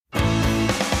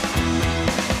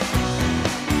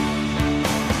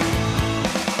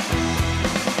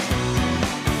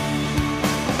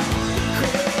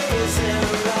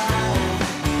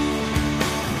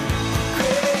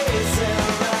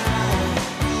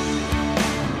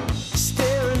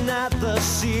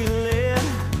ceiling,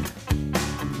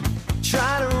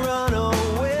 trying to run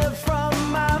away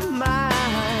from my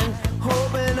mind,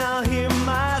 hoping I'll hear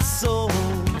my soul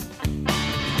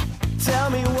tell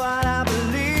me what I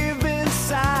believe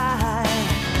inside,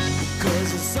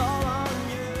 'cause it's all on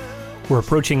you. We're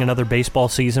approaching another baseball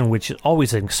season, which is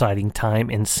always an exciting time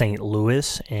in St.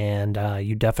 Louis, and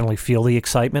you definitely feel the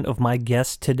excitement of my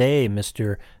guest today,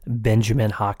 Mr.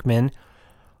 Benjamin Hochman,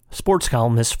 sports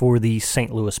columnist for the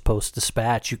St. Louis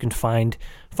Post-Dispatch. You can find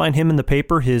him in the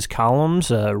paper. His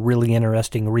columns, really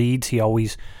interesting reads. He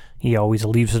always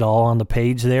leaves it all on the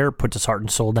page there, puts his heart and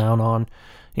soul down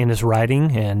in his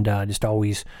writing, and it's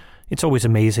always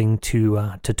amazing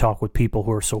to talk with people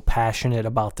who are so passionate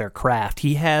about their craft.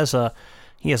 He has a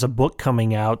book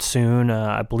coming out soon.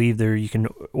 I believe you can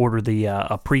order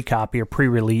a pre-copy or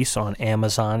pre-release on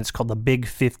Amazon. It's called The Big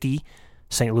 50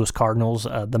 St. Louis Cardinals,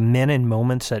 The Men and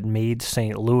Moments That Made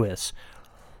St. Louis.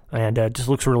 And it just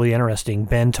looks really interesting.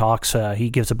 Ben talks, he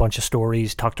gives a bunch of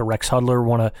stories, talked to Rex Hudler,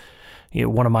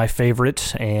 one of my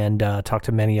favorites, and talked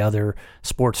to many other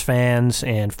sports fans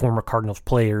and former Cardinals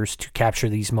players to capture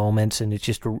these moments, and it's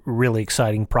just a really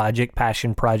exciting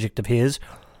passion project of his.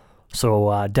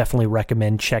 So definitely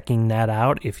recommend checking that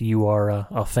out if you are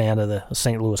a fan of the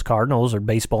St. Louis Cardinals or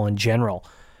baseball in general.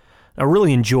 I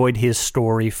really enjoyed his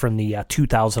story from the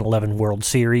 2011 World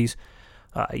Series.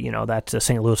 That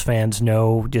St. Louis fans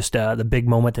know just the big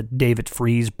moment that David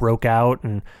Freese broke out,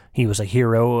 and he was a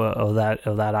hero of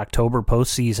that October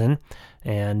postseason.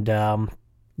 And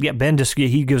Ben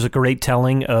he gives a great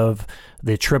telling of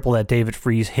the triple that David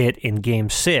Freese hit in Game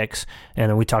 6, and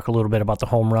then we talk a little bit about the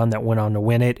home run that went on to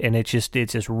win it, and it's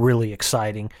just really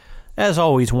exciting. As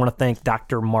always, want to thank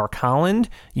Dr. Mark Holland.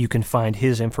 You can find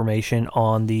his information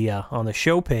on the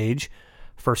show page.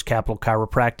 First Capital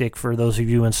Chiropractic for those of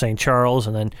you in St. Charles,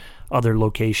 and then other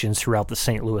locations throughout the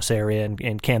St. Louis area,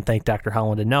 and can't thank Dr.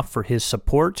 Holland enough for his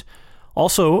support.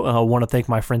 Also, want to thank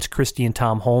my friends Christy and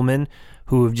Tom Holman,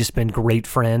 who have just been great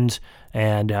friends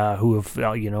and who have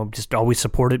just always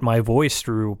supported my voice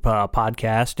through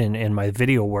podcast and my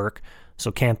video work.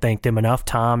 So can't thank them enough.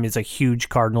 Tom is a huge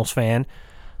Cardinals fan,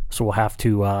 so we'll have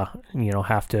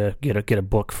to get a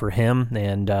book for him,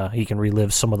 and he can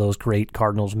relive some of those great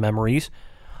Cardinals memories.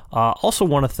 Also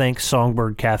want to thank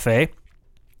Songbird Cafe.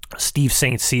 Steve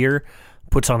St. Cyr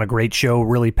puts on a great show,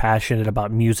 really passionate about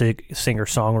music,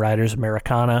 singer-songwriters,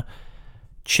 Americana.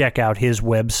 Check out his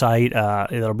website.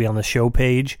 It'll be on the show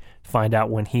page. Find out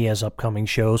when he has upcoming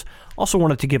shows. Also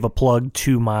wanted to give a plug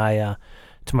to my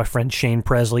friend Shane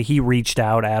Presley. He reached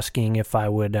out asking if I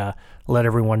would let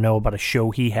everyone know about a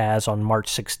show he has on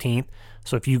March 16th.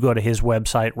 So if you go to his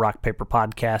website,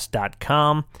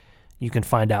 rockpaperpodcast.com, you can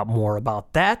find out more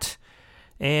about that.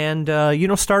 And,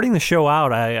 starting the show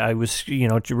out, I was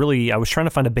trying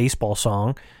to find a baseball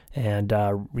song, and,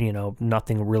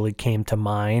 nothing really came to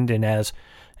mind. And as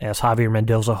Javier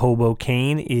Mendoza Hobo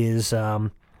Kane is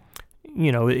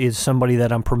somebody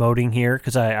that I'm promoting here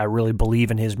because I really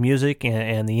believe in his music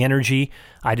and the energy,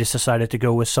 I just decided to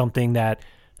go with something that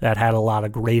had a lot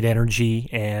of great energy,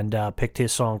 and picked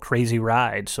his song Crazy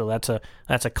Ride. So that's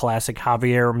a classic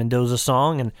Javier Mendoza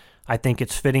song, and I think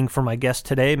it's fitting for my guest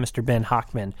today, Mr. Ben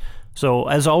Hochman. So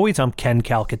as always, I'm Ken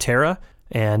Calcaterra,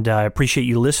 and I appreciate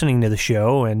you listening to the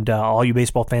show, and all you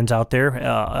baseball fans out there.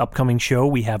 Upcoming show,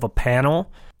 we have a panel.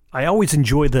 I always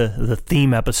enjoy the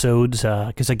theme episodes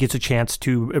because it gets a chance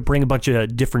to bring a bunch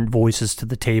of different voices to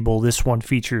the table. This one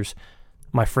features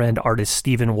my friend artist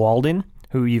Stephen Walden,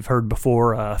 who you've heard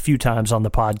before a few times on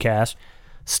the podcast.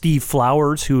 Steve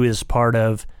Flowers, who is part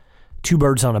of Two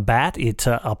Birds on a Bat. It's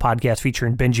a podcast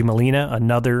featuring Benji Molina,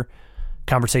 another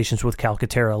Conversations with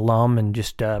Calcaterra alum, and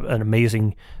just an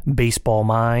amazing baseball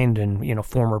mind and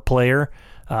former player.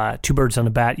 Two Birds on a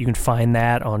Bat, you can find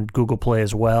that on Google Play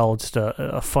as well. It's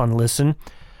a fun listen.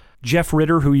 Jeff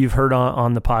Ritter, who you've heard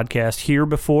on the podcast here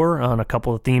before on a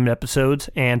couple of themed episodes,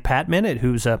 and Pat Minnett,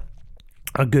 who's a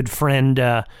good friend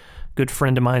of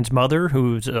mine's mother,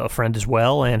 who's a friend as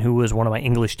well, and who was one of my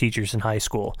English teachers in high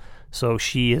school. So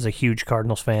she is a huge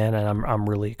Cardinals fan, and I'm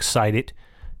really excited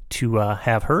to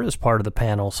have her as part of the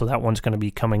panel. So that one's going to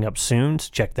be coming up soon, so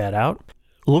check that out.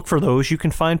 Look for those. You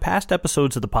can find past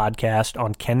episodes of the podcast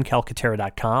on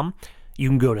kencalcaterra.com. You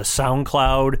can go to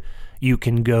SoundCloud. You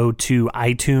can go to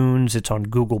iTunes. It's on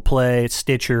Google Play,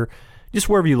 Stitcher. Just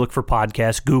wherever you look for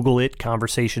podcasts, Google it,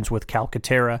 Conversations with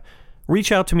Calcaterra.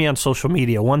 Reach out to me on social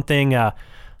media. One thing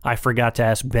I forgot to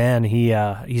ask Ben,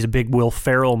 he's a big Will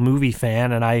Ferrell movie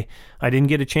fan, and I didn't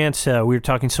get a chance. We were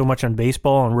talking so much on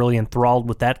baseball and really enthralled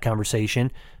with that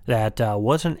conversation that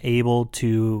wasn't able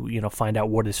to find out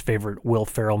what his favorite Will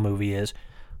Ferrell movie is.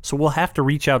 So we'll have to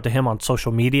reach out to him on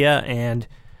social media and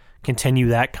continue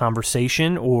that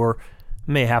conversation, or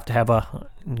may have to have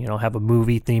a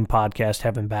movie themed podcast,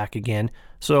 have him back again.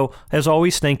 So as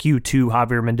always, thank you to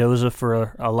Javier Mendoza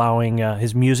for allowing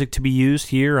his music to be used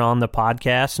here on the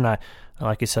podcast. And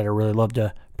like I said, I really love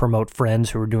to promote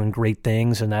friends who are doing great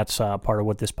things, and that's part of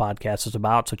what this podcast is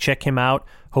about. So check him out,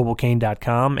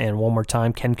 HoboCane.com, and one more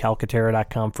time,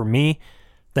 KenCalcaterra.com for me.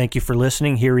 Thank you for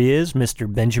listening. Here he is,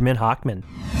 Mr. Benjamin Hochman.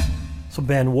 So,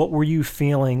 Ben, what were you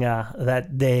feeling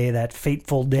that day, that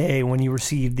fateful day, when you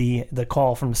received the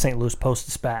call from the St. Louis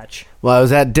Post-Dispatch? Well, I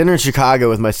was at dinner in Chicago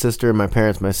with my sister and my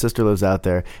parents. My sister lives out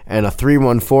there, and a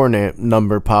 314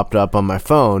 number popped up on my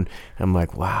phone. I'm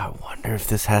like, wow, I wonder if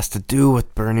this has to do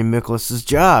with Bernie Miklaus's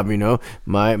job. You know,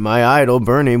 my idol,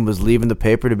 Bernie, was leaving the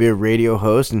paper to be a radio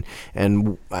host,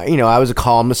 and you know, I was a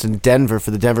columnist in Denver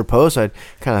for the Denver Post. I'd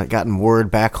kind of gotten word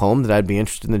back home that I'd be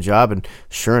interested in the job, and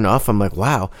sure enough, I'm like,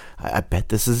 wow, I bet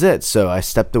this is it. So I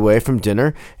stepped away from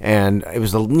dinner, and it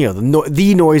was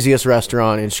the noisiest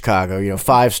restaurant in Chicago. You know,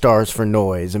 5 stars for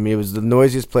noise. I mean, it was the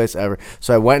noisiest place ever.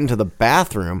 So I went into the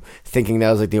bathroom thinking that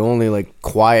was like the only like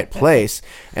quiet place,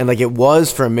 and like it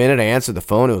was for a minute. I answered the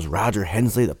phone. It was Roger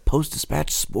Hensley, the Post-Dispatch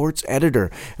sports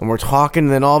editor, and we're talking.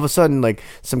 And then all of a sudden, like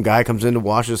some guy comes in to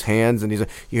wash his hands, and he's like,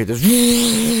 you hear this,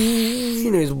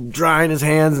 you know, he's drying his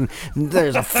hands, and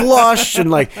there's a flush, and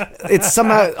like it's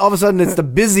somehow all of a sudden it's the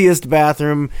busiest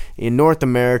bathroom in North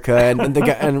America, and the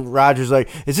guy, and Roger's like,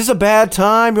 is this a bad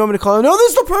time? You want me to call him? No,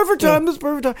 this is the perfect time. This is the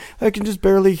perfect time. I can just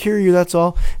barely hear you. That's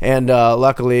all. And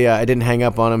luckily, I didn't hang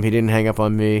up on him. He didn't hang up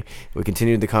on me. We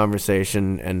continued the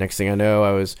conversation, and next thing I know,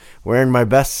 I was wearing my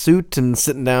best suit and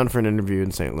sitting down for an interview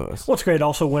in St. Louis. Well, it's great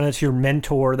also when it's your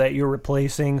mentor that you're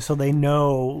replacing, so they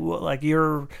know like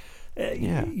you're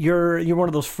one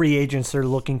of those free agents they're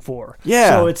looking for.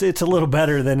 Yeah. So it's a little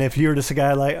better than if you're just a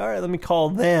guy like, all right, let me call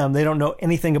them. They don't know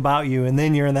anything about you, and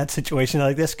then you're in that situation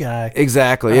like this guy.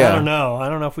 Exactly. Yeah. I don't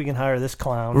know if we can hire this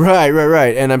clown.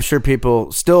 Right. And I'm sure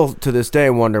people still to this day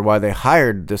wonder why they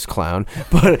hired this clown.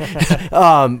 But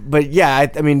but yeah,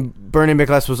 I mean, Bernie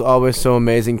Miklaus was always so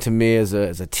amazing to me as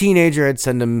a teenager. I'd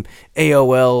send him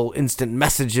AOL instant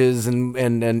messages and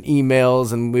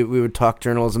emails, and we would talk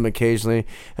journalism occasionally.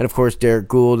 And of course, Derek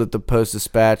Gould at the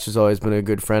Post-Dispatch has always been a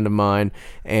good friend of mine.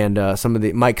 And some of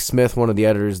the Mike Smith, one of the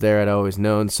editors there, I'd always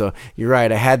known. So you're right,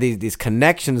 I had these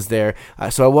connections there.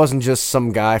 So I wasn't just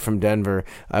some guy from Denver.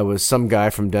 I was some guy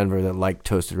from Denver that liked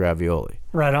toasted ravioli.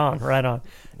 Right on.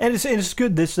 And it's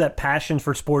good, that passion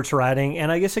for sports writing.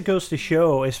 And I guess it goes to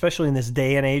show, especially in this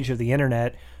day and age of the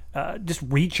internet, just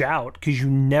reach out, because you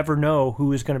never know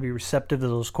who is going to be receptive to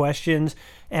those questions.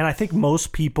 And I think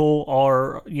most people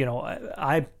are, you know,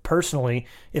 I personally,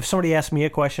 if somebody asks me a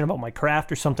question about my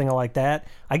craft or something like that,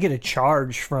 I get a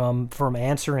charge from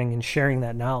answering and sharing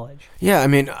that knowledge. Yeah, I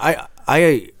mean,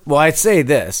 I'd say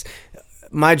this.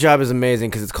 My job is amazing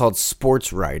because it's called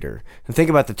sports writer. And think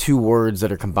about the two words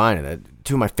that are combined in it.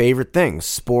 Two of my favorite things,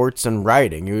 sports and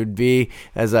writing. It would be,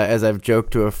 as I've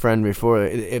joked to a friend before,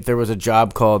 if there was a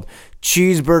job called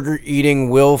cheeseburger eating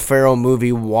Will Ferrell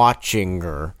movie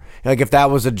watchinger. Like if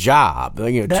that was a job,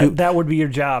 you know, that would be your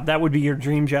job. That would be your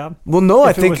dream job. Well, no,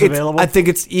 I think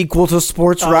it's equal to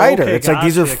sports writer. Okay, it's like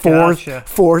these are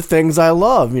four things I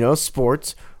love. You know,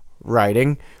 sports,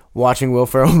 writing, watching Will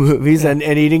Ferrell movies, and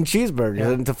eating cheeseburgers. Yeah.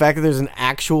 And the fact that there's an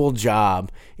actual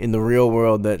job in the real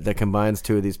world that combines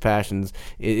two of these passions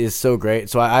is so great.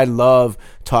 So I love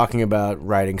talking about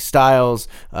writing styles,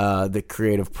 the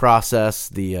creative process,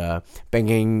 the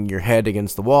banging your head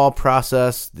against the wall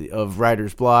process of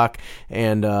writer's block,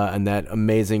 and that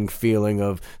amazing feeling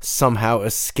of somehow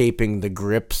escaping the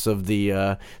grips of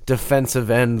the defensive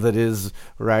end that is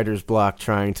writer's block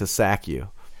trying to sack you.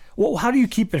 Well, how do you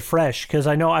keep it fresh? Because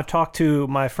I know I've talked to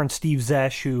my friend Steve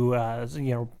Zesh,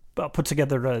 who puts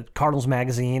together the Cardinals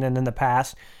magazine, and in the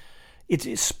past,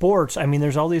 it's sports. I mean,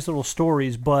 there's all these little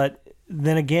stories, but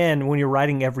then again, when you're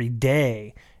writing every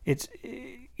day, it's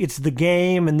the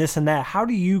game and this and that. How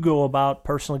do you go about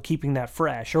personally keeping that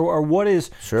fresh, or what is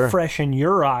fresh in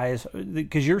your eyes?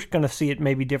 Because you're going to see it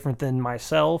maybe different than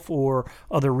myself or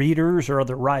other readers or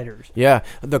other writers. Yeah,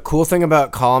 the cool thing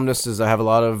about columnists is I have a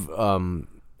lot of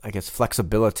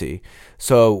flexibility.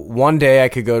 So one day I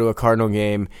could go to a Cardinal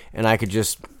game and I could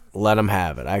just let them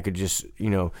have it. I could just,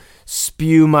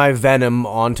 spew my venom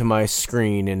onto my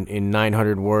screen in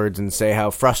 900 words and say how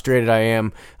frustrated I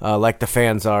am, like the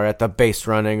fans are at the base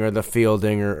running or the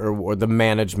fielding or the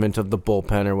management of the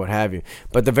bullpen or what have you.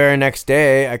 But the very next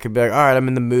day I could be like, all right, I'm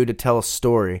in the mood to tell a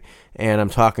story, and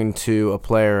I'm talking to a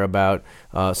player about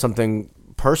something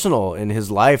personal in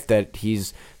his life that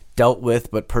he's dealt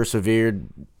with but persevered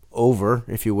over,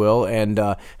 if you will, and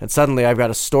suddenly I've got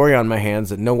a story on my hands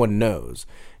that no one knows,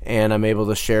 and I'm able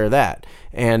to share that.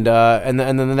 And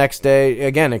then the next day,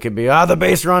 again, it could be, the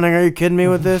base running, are you kidding me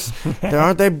with this?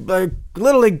 Aren't they, like,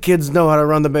 Little League kids know how to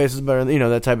run the bases better,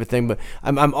 that type of thing. But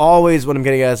I'm always, what I'm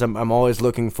getting at is I'm always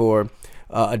looking for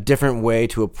a different way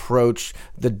to approach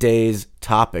the day's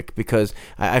topic, because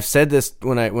I've said this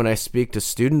when I speak to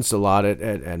students a lot at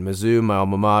Mizzou, my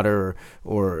alma mater,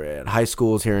 or at high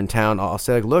schools here in town. I'll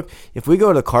say, like, look, if we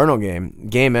go to the Cardinal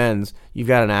game ends, you've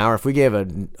got an hour. If we gave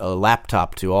a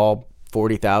laptop to all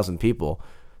 40,000 people,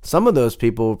 some of those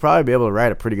people would probably be able to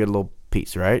write a pretty good little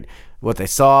piece, right? What they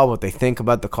saw, what they think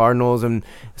about the Cardinals. And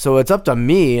so it's up to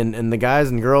me and the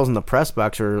guys and girls in the press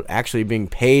box who are actually being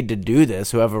paid to do this,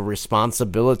 who have a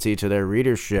responsibility to their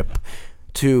readership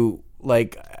to,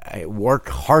 like, work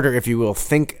harder, if you will,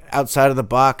 think outside of the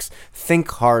box, think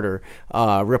harder,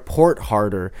 report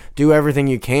harder, do everything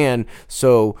you can.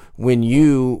 So when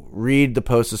you read the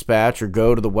Post-Dispatch or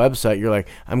go to the website, you're like,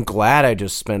 I'm glad I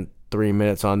just spent 3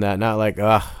 minutes on that, not like,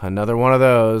 another one of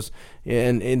those.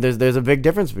 And there's a big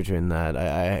difference between that,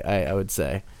 I would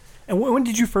say. And when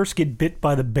did you first get bit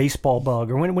by the baseball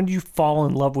bug, or when did you fall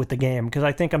in love with the game? Because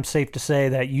I think I'm safe to say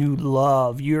that you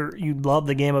love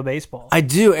the game of baseball. I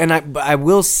do, and I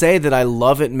will say that I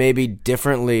love it maybe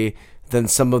differently than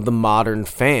some of the modern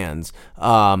fans.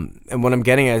 And what I'm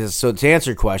getting at is, so to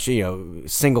answer your question,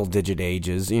 single-digit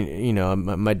ages.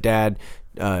 My dad,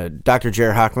 Dr.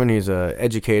 Jared Hockman, he's an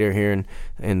educator here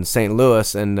in St.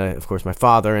 Louis, and of course my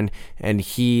father, and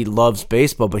he loves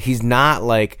baseball, but he's not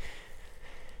like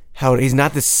he's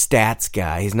not this stats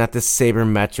guy, he's not this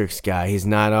sabermetrics guy, he's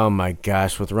not, oh my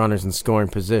gosh, with runners in scoring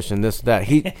position, this, that.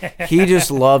 He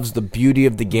just loves the beauty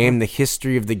of the game, the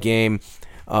history of the game,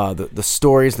 the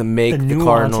stories that make the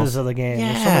Cardinals. Nuances of the game.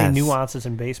 Yes. There's so many nuances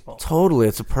in baseball. Totally.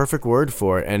 It's a perfect word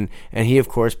for it. And he, of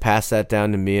course, passed that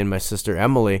down to me and my sister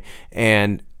Emily.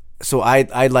 And so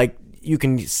I like, you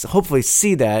can hopefully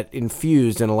see that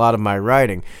infused in a lot of my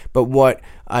writing. But what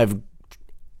I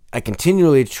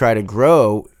continually try to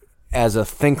grow as a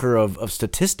thinker of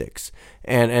statistics.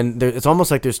 And it's almost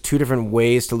like there's two different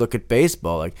ways to look at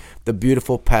baseball, like the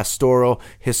beautiful, pastoral,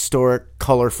 historic,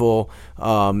 colorful,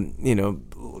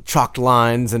 chalked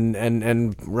lines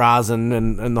and rosin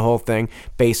and the whole thing,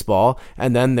 baseball.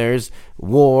 And then there's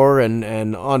WAR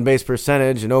and on-base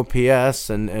percentage and OPS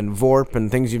and VORP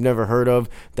and things you've never heard of,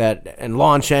 and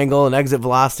launch angle and exit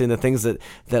velocity, and the things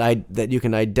that you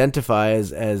can identify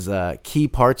as key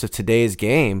parts of today's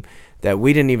game that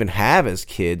we didn't even have as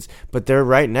kids. But they're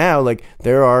right now, like,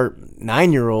 there are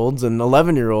 9-year-olds and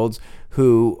 11-year-olds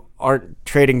who aren't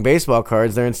trading baseball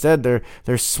cards.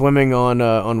 They're swimming on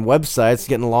websites,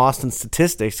 getting lost in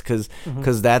statistics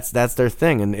because that's their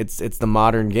thing, and it's the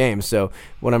modern game. So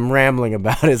what I'm rambling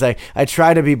about is I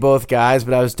try to be both guys,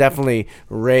 but I was definitely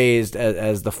raised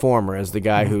as the former, as the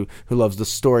guy who loves the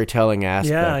storytelling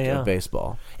aspect of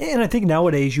baseball. And I think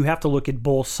nowadays you have to look at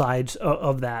both sides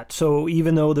of that. So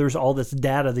even though there's all this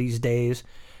data these days,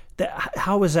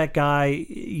 how is that guy,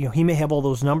 he may have all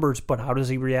those numbers, but how does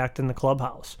he react in the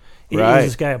clubhouse? Right. Is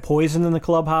this guy a poison in the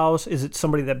clubhouse? Is it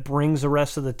somebody that brings the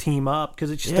rest of the team up?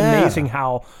 Because it's just amazing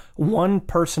how one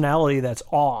personality that's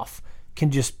off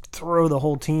can just throw the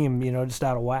whole team, just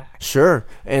out of whack. Sure.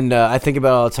 And I think about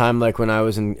it all the time, like when I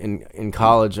was in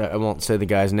college. I won't say the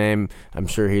guy's name. I'm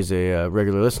sure he's a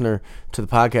regular listener to the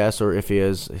podcast, or if he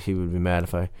is, he would be mad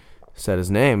if I said his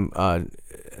name.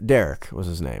 Derek was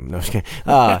his name. No, just kidding.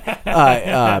 But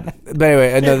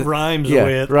anyway, it rhymes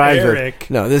with Eric.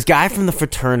 No, this guy from the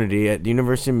fraternity at the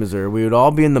University of Missouri. We would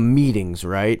all be in the meetings,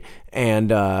 right?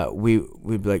 And we'd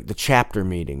be like the chapter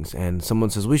meetings, and someone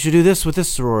says we should do this with this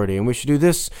sorority, and we should do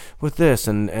this with this,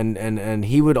 and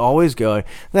he would always go like,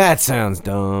 that sounds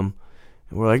dumb.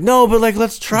 And we're like, no, but like,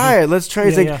 let's try it. Let's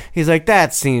try. He's like,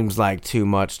 that seems like too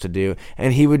much to do.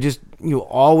 And he would just,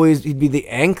 he'd be the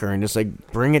anchor and just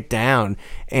like bring it down.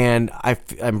 And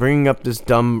I'm bringing up this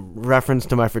dumb reference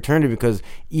to my fraternity because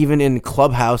even in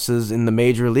clubhouses in the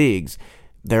major leagues,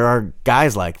 there are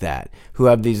guys like that who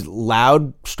have these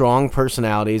loud, strong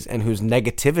personalities and whose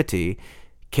negativity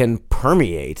can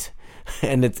permeate.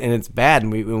 And it's bad,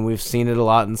 and we've seen it a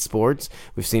lot in sports.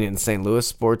 We've seen it in St. Louis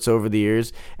sports over the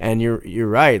years. And you're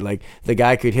right. Like, the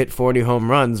guy could hit 40 home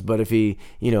runs, but if he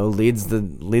leads the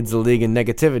league in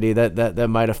negativity, that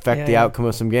might affect the outcome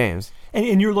of some games.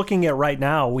 And you're looking at right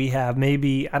now, we have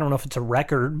maybe, I don't know if it's a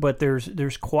record, but there's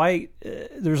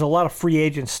a lot of free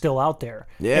agents still out there.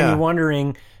 Yeah. And you're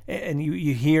wondering, and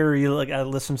you hear, I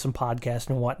listen to some podcasts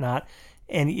and whatnot.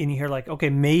 and you hear like, okay,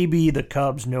 maybe the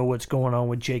Cubs know what's going on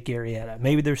with Jake Arrieta.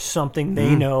 Maybe there's something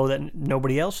they know that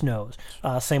nobody else knows.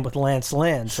 Same with Lance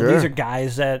Lynn. So Sure. these are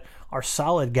guys that are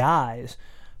solid guys,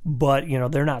 but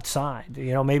they're not signed.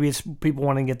 Maybe it's people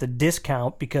want to get the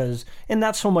discount because, and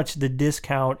not so much the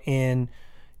discount in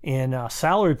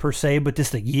salary per se, but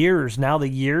just the years. Now the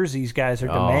years these guys are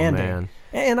demanding. Man.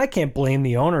 And I can't blame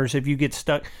the owners if you get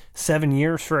stuck 7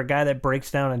 years for a guy that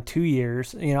breaks down in 2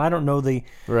 years. I don't know the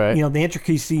Right. the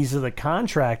intricacies of the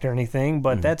contract or anything,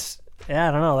 but that's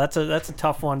I don't know. That's a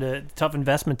tough tough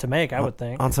investment to make, I would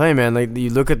think. I'll tell you, man. Like you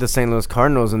look at the St. Louis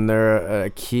Cardinals, and they're a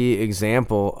key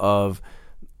example of.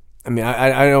 I mean,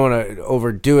 I don't want to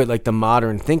overdo it like the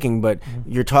modern thinking, but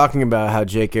you're talking about how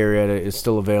Jake Arrieta is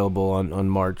still available on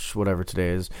March, whatever today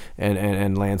is,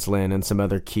 and Lance Lynn and some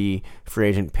other key free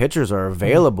agent pitchers are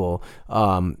available.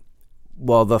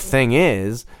 Well, the thing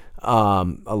is, a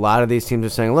lot of these teams are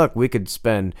saying, look, we could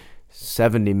spend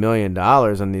 $70 million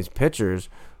on these pitchers,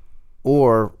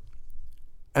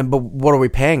 but what are we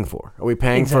paying for? Are we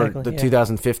paying for the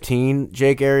 2015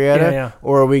 Jake Arrieta,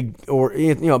 or are we,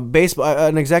 baseball?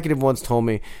 An executive once told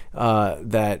me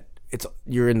that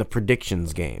you're in the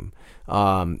predictions game.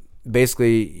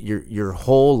 Basically, your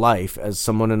whole life as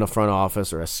someone in a front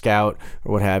office or a scout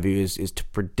or what have you is to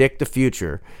predict the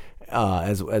future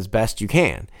as best you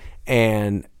can.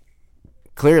 And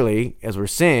clearly, as we're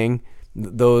seeing,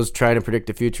 those trying to predict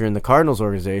the future in the Cardinals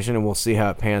organization, and we'll see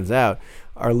how it pans out,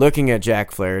 are looking at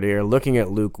Jack Flaherty, or looking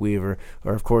at Luke Weaver,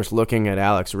 or of course looking at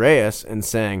Alex Reyes and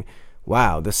saying,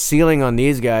 wow, the ceiling on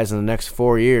these guys in the next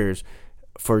 4 years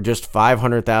for just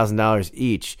 $500,000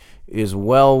 each is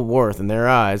well worth, in their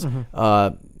eyes,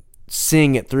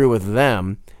 seeing it through with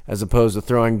them as opposed to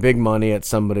throwing big money at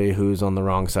somebody who's on the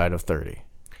wrong side of 30.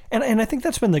 And I think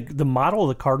that's been the model of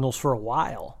the Cardinals for a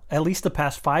while. At least the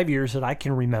past 5 years that I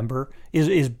can remember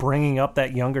is bringing up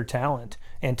that younger talent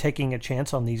and taking a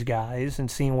chance on these guys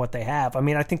and seeing what they have. I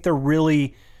mean, I think they're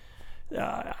really,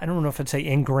 I don't know if I'd say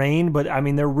ingrained, but I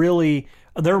mean,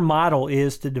 their model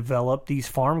is to develop these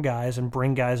farm guys and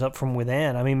bring guys up from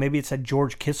within. I mean, maybe it's a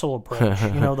George Kissel approach,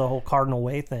 the whole Cardinal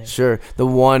way thing. Sure. The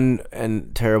one,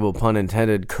 and terrible pun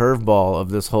intended, curveball of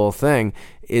this whole thing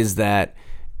is that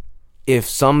if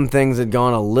some things had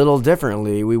gone a little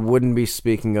differently, we wouldn't be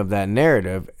speaking of that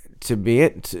narrative.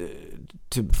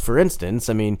 For instance,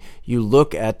 I mean, you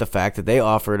look at the fact that they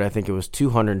offered, I think it was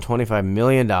 $225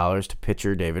 million to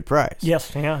pitcher David Price.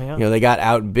 Yes, yeah. They got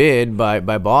outbid by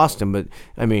Boston, but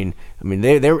I mean,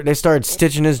 they started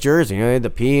stitching his jersey. They had the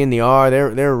P and the R. They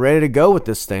were ready to go with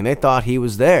this thing. They thought he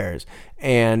was theirs.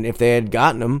 And if they had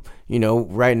gotten him,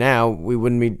 right now, we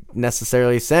wouldn't be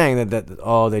necessarily saying that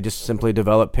they just simply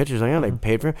developed pitchers. They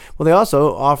paid for him. Well, they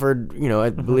also offered, I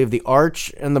believe, the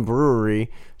Arch and the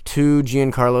Brewery to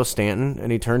Giancarlo Stanton,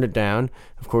 and he turned it down.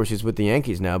 Of course, he's with the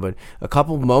Yankees now, but a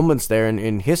couple moments there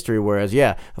in history, whereas,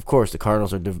 of course, the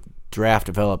Cardinals are draft,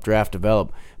 develop,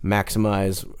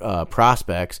 maximize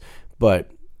prospects. But,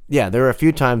 there were a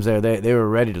few times there they were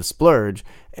ready to splurge,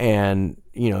 and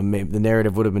maybe the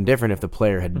narrative would have been different if the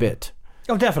player had bit.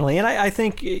 Oh, definitely. And I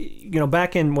think,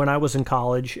 back when I was in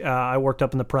college, I worked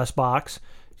up in the press box,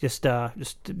 just a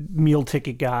meal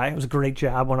ticket guy. It was a great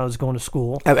job when I was going to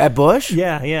school. At Bush?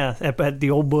 Yeah, at the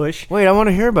old Bush. Wait, I want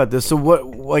to hear about this. So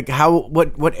what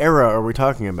era are we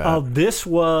talking about? This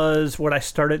was what I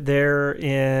started there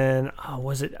in,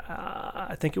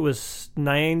 I think it was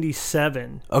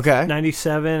 97. Okay.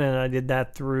 97, and I did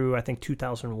that through, I think,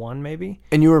 2001 maybe.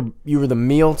 And you were the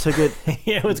meal ticket?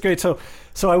 Yeah, it was great. So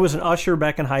I was an usher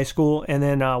back in high school, and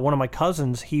then one of my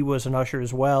cousins, he was an usher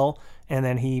as well. And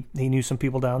then he knew some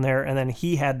people down there, and then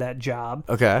he had that job.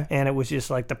 Okay. And it was just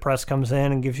like the press comes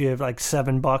in and gives you like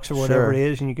 $7 or whatever it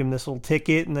is, and you give them this little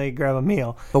ticket, and they grab a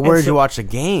meal. But where did you watch the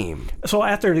game? So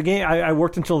after the game, I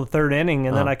worked until the third inning,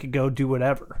 and then I could go do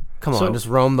whatever. Come on, just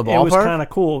roam the ballpark? It was kind of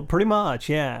cool, pretty much,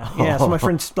 yeah. Yeah, so my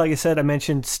friends, like I said, I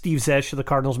mentioned Steve Zesch of the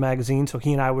Cardinals magazine, so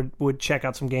he and I would check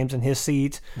out some games in his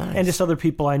seats, and just other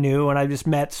people I knew, and I just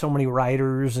met so many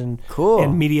writers and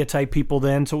media type people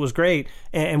then, so it was great.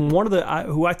 And one of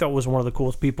who I thought was one of the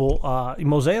coolest people,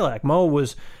 Mo Zalak. Mo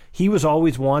was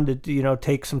always one to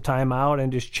take some time out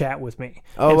and just chat with me.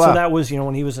 So that was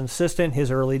when he was an assistant, his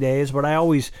early days. But I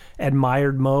always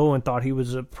admired Mo and thought he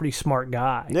was a pretty smart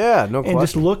guy. Yeah, no question. And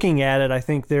just looking at it, I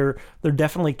think they're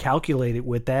definitely calculated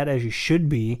with that, as you should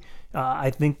be. I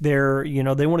think they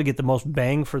want to get the most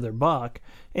bang for their buck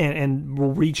and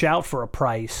will reach out for a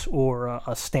Price or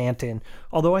a Stanton.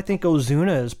 Although I think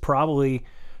Ozuna is probably,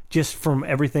 just from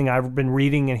everything I've been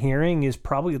reading and hearing, is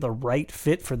probably the right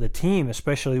fit for the team,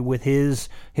 especially with his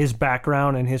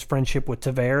background and his friendship with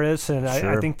Taveras. And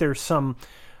I think there's some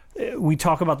we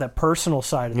talk about that personal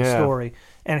side of the Yeah. story.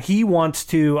 And he wants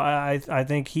to, I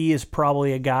think he is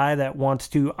probably a guy that wants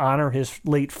to honor his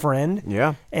late friend.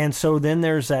 Yeah. And so then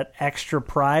there's that extra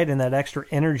pride and that extra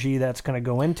energy that's going to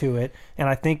go into it. And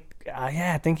I think,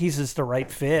 I think he's just the right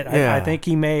fit. Yeah. I think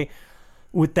he may,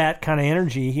 with that kind of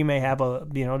energy, he may have a,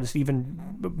 just even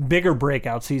bigger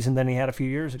breakout season than he had a few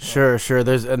years ago. Sure.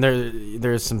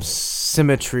 There's some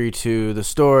symmetry to the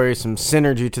story, some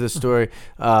synergy to the story.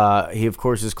 He of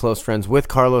course is close friends with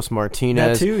Carlos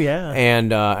Martinez. That too, yeah.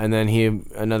 And then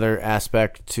another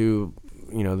aspect to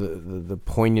the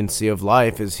poignancy of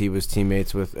life is he was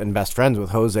teammates with and best friends with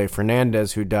Jose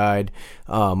Fernandez, who died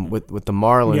with the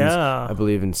Marlins, Yeah. I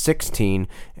believe in 2016,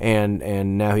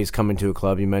 and now he's coming to a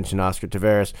club. You mentioned Oscar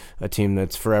Taveras, a team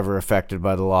that's forever affected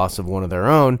by the loss of one of their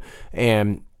own,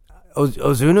 and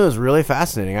Ozuna is really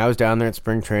fascinating. I was down there at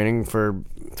spring training for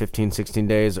 15, 16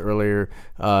 days earlier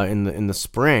in the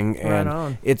spring, and Right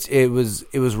on. it was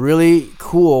really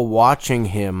cool watching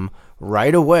him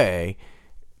right away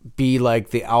be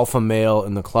like the alpha male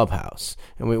in the clubhouse.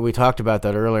 And we talked about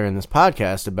that earlier in this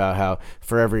podcast about how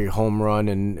for every home run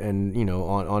and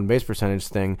on base percentage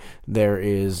thing, there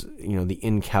is the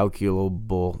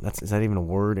incalculable, is that even a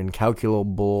word?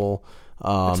 Incalculable.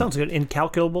 That sounds good.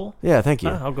 Incalculable. Yeah, thank you.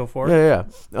 I'll go for it. Yeah.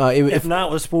 If not,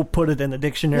 we'll put it in the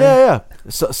dictionary. Yeah.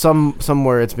 So,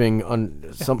 somewhere it's being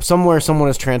somewhere someone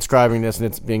is transcribing this and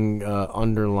it's being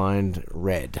underlined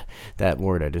red. That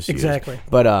word I just used. Exactly.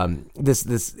 But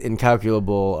this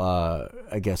incalculable,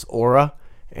 I guess, aura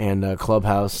and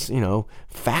clubhouse,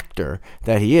 factor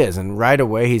that he is, and right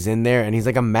away he's in there and he's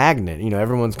like a magnet.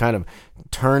 Everyone's kind of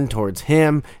turned towards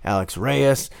him. Alex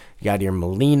Reyes, Yadier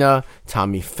Molina,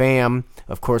 Tommy Pham,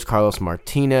 of course Carlos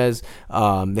Martinez.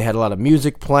 They had a lot of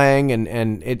music playing,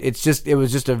 and it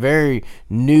was just a very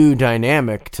new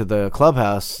dynamic to the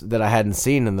clubhouse that I hadn't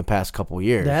seen in the past couple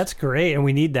years. That's great, and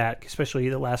we need that, especially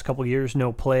the last couple of years,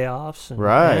 no playoffs. And,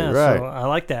 Right. So I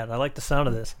like that. I like the sound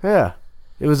of this. Yeah,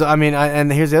 it was. I mean,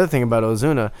 and here's the other thing about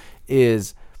Ozuna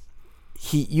is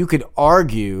you could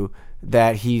argue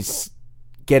that he's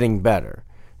getting better.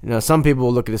 Some people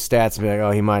will look at his stats and be like,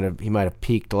 "Oh, he might have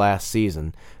peaked last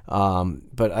season."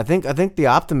 But I think the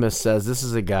optimist says this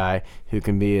is a guy who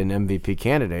can be an MVP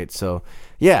candidate. So,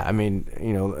 yeah, I mean,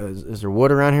 is there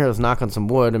wood around here? Let's knock on some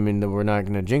wood. I mean, we're not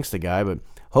going to jinx the guy, but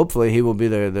hopefully he will be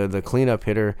the cleanup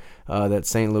hitter that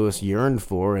St. Louis yearned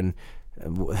for, and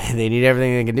they need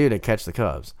everything they can do to catch the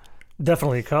Cubs.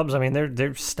 Definitely Cubs. I mean,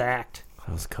 they're stacked.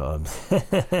 Those Cubs.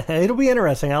 It'll be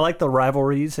interesting. I like the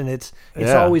rivalries, and it's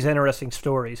Yeah. always interesting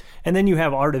stories. And then you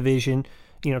have our division,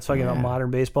 talking about modern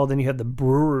baseball. Then you have the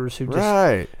Brewers who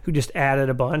just added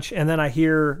a bunch. And then I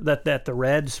hear that the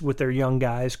Reds with their young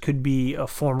guys could be a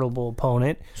formidable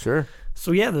opponent. Sure.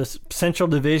 So yeah, the Central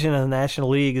Division of the National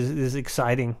League is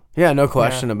exciting. Yeah, no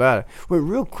question about it. Wait,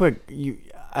 real quick,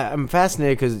 I'm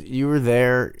fascinated because you were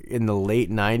there in the late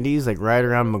 90s, like right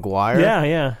around McGuire.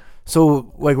 Yeah.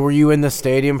 So, like, were you in the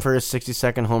stadium for his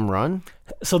 60-second home run?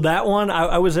 So that one,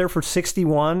 I was there for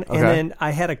 61, and then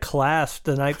I had a class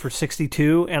the night for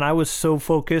 62, and I was so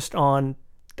focused on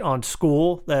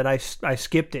school that I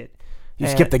skipped it. You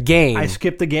skipped the game. I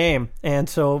skipped the game, and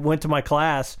so went to my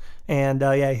class, and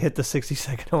I hit the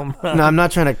 60-second home run. No, I'm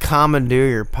not trying to commandeer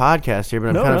your podcast here,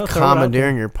 but I'm kind of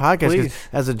commandeering your podcast because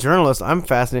as a journalist, I'm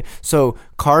fascinated. So,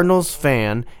 Cardinals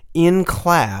fan in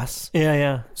class.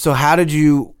 Yeah. So, how did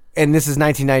you? And this is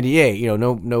 1998.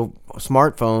 No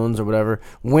smartphones or whatever.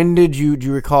 When do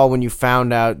you recall when you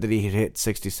found out that he had hit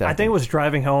 60 seconds? I think it was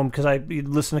driving home because I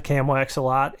listened to KMOX a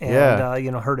lot,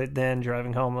 and heard it then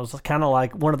driving home. It was kind of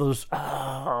like one of those.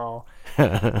 Oh.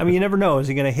 I mean, you never know. Is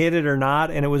he going to hit it or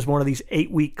not? And it was one of these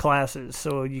 8-week classes,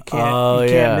 so you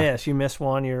can't miss. You miss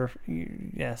one, you're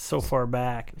so far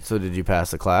back. So did you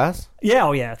pass the class? Yeah,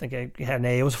 I think I had an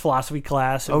A. It was a philosophy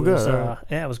class. It was, good.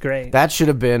 It was great. That should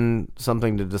have been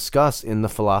something to discuss in the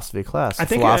philosophy class. I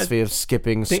think philosophy of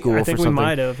skipping school I think for we something.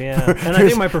 might have, yeah. And I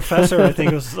think my professor,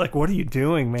 was like, "What are you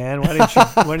doing, man? Why didn't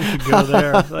you go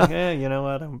there?" I was like, you know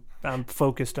what? I'm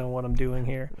focused on what I'm doing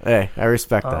here. Hey, I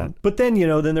respect that. But then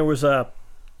then there was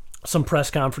some press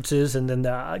conferences, and then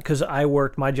because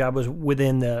my job was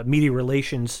within the media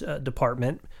relations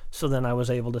department, so then I was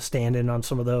able to stand in on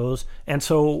some of those. And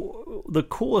so the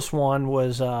coolest one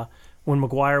was when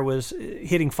McGuire was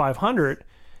hitting 500,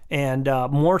 and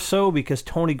more so because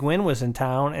Tony Gwynn was in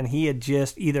town, and he had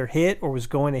just either hit or was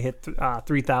going to hit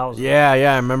 3,000. Yeah,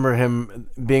 I remember him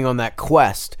being on that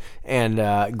quest, and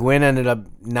Gwynn ended up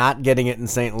not getting it in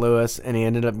St. Louis, and he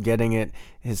ended up getting it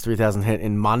his 3,000th hit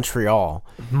in Montreal.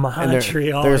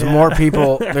 Montreal. There's yeah. more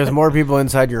people. There's more people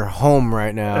inside your home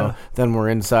right now than were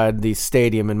inside the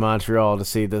stadium in Montreal to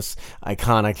see this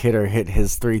iconic hitter hit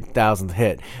his 3,000th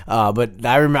hit. But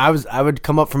I remember I would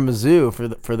come up from Mizzou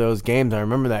for those games. I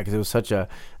remember that because it was such a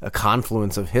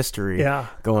confluence of history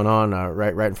going on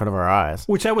right in front of our eyes.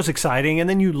 Which that was exciting. And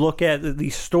then you look at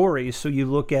these stories. So you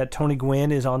look at Tony Gwynn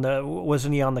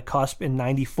wasn't he on the cusp in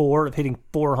 '94 of hitting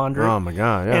 400? Oh my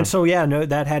God! Yeah. And so no,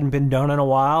 that hadn't been done in a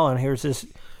while. And here's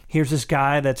this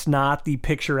guy that's not the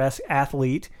picturesque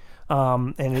athlete.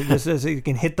 And it says he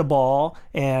can hit the ball,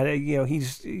 and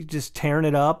he's just tearing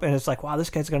it up, and it's like, wow, this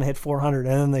guy's going to hit 400,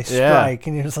 and then they strike,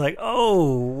 and you're just like,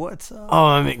 oh, what's up? Oh,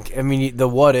 I mean, the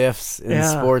what ifs in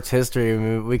sports history. I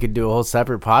mean, we could do a whole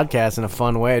separate podcast in a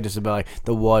fun way, just about like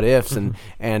the what ifs,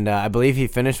 and I believe he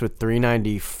finished with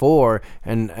 394,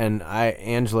 and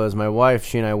Angela, as my wife,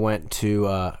 she and I went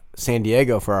to San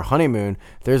Diego for our honeymoon.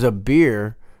 There's a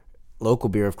beer, local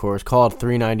beer, of course, called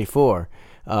 394.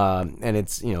 And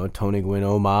it's a Tony Gwynn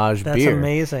homage beer. That's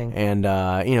amazing. And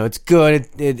it's good.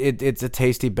 It's a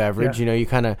tasty beverage. Yeah. You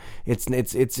kind of it's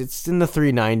in the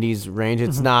 390s range.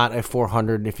 It's not a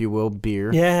 400, if you will,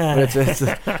 beer. Yeah, but it's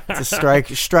a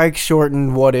strike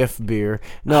shortened what if beer.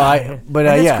 No,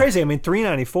 it's crazy. I mean,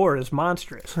 394 is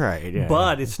monstrous, right? Yeah,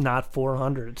 but it's not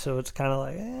 400, so it's kind of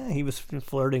like he was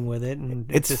flirting with it, and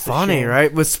it's funny,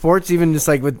 right? With sports, even just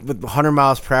like with 100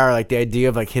 miles per hour, like the idea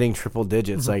of like hitting triple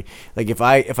digits, like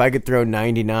if I could throw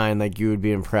 99, like you would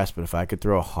be impressed, but if I could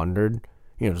throw 100,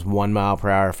 just 1 mile per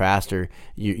hour faster,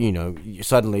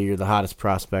 suddenly you're the hottest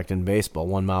prospect in baseball.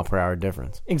 1 mile per hour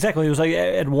difference. Exactly. It was like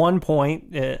at one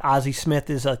point, Ozzie Smith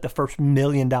is like the first $1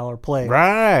 million player,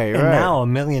 right? And now $1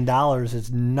 million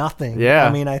is nothing. Yeah.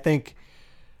 I mean, I think.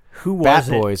 Who was Bat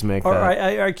it? Boys make or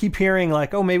that. I keep hearing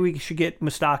like, oh, maybe we should get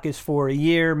Moustakas for a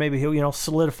year. Maybe he'll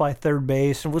solidify third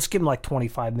base, and let's give him like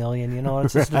 $25 million.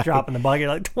 It's just a drop in the bucket,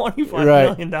 like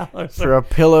 $25 million for a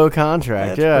pillow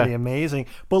contract. That's pretty amazing.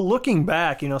 But looking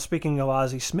back, speaking of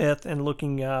Ozzie Smith and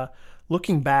looking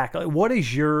back, what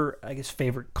is your, I guess,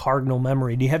 favorite Cardinal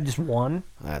memory? Do you have just one?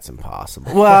 That's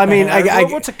impossible. Well, I mean,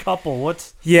 what's a couple? What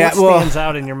stands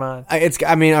out in your mind? All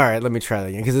right, let me try that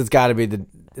again because it's got to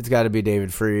be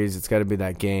David Freese. It's got to be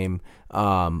that game.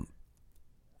 I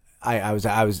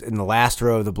was in the last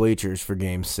row of the bleachers for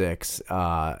Game 6.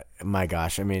 My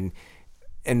gosh, I mean,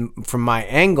 and from my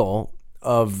angle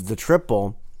of the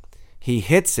triple, he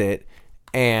hits it,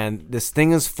 and this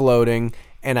thing is floating,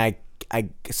 and I'm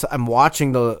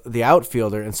watching the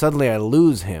outfielder, and suddenly I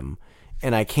lose him,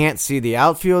 and I can't see the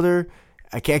outfielder.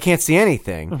 I can't see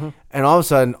anything, and all of a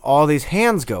sudden, all these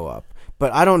hands go up.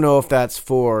 But I don't know if that's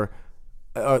for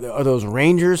are those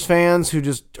Rangers fans who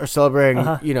just are celebrating.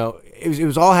 It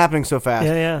was all happening so fast.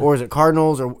 Yeah. Or is it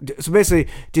Cardinals? So basically,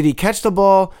 did he catch the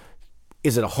ball?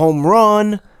 Is it a home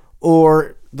run?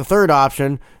 Or the third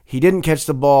option, he didn't catch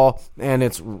the ball and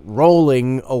it's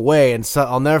rolling away. And so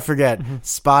I'll never forget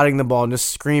spotting the ball and just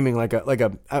screaming I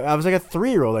was like a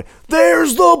 3-year-old, like,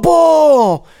 there's the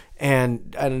ball.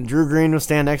 And Drew Green was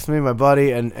standing next to me, my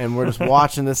buddy, and we're just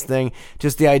watching this thing.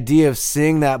 Just the idea of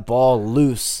seeing that ball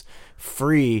loose,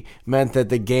 free, meant that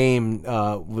the game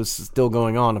was still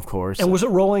going on, of course. And was it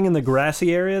rolling in the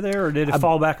grassy area there, or did it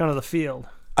fall back onto the field?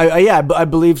 I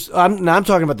believe. I'm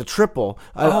talking about the triple.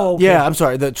 Okay. Yeah, I'm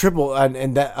sorry, the triple,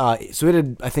 and that. So it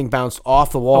had, I think, bounced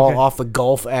off the wall, off the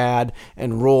Gulf ad,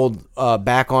 and rolled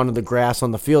back onto the grass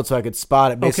on the field, so I could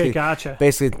spot it. Basically, gotcha.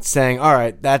 Basically saying, all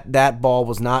right, that ball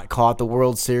was not caught. The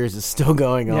World Series is still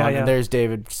going on, and there's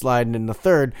David sliding in the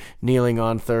third, kneeling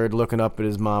on third, looking up at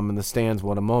his mom in the stands.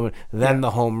 What a moment! Then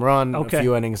the home run a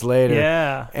few innings later.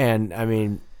 Yeah, and I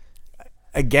mean,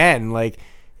 again, like.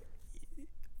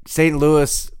 St.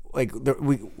 Louis,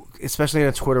 we, especially in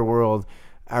a Twitter world,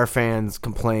 our fans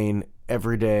complain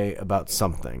every day about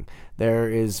something. There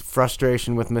is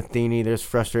frustration with Matheny. There's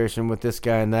frustration with this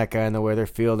guy and that guy and the way they're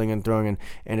fielding and throwing.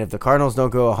 And if the Cardinals don't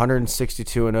go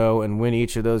 162-0 and win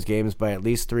each of those games by at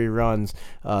least 3 runs,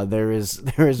 there is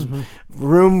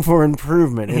room for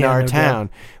improvement in our town.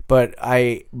 But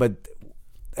that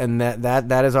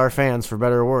is our fans, for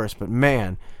better or worse. But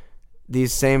man,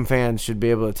 these same fans should be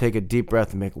able to take a deep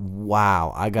breath and make,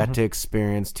 wow, I got to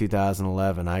experience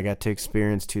 2011. I got to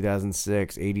experience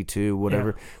 2006, 82,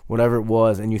 whatever it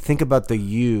was. And you think about the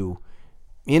U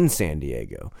in San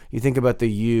Diego. You think about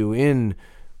the U in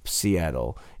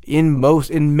Seattle,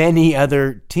 in many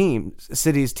other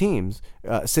cities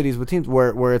with teams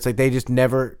where it's like they just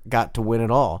never got to win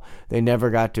at all. They never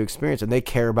got to experience, and they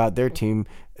care about their team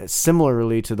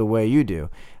similarly to the way you do.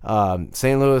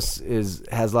 St. Louis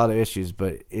has a lot of issues,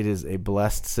 but it is a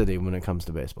blessed city when it comes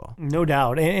to baseball. No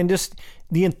doubt. And just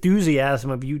the enthusiasm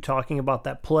of you talking about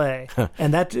that play.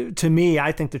 And that, to me,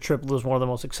 I think the triple is one of the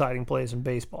most exciting plays in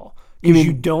baseball. Because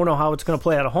you don't know how it's going to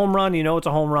play out. A home run, you know it's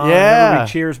a home run. Yeah.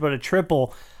 Everybody cheers, but a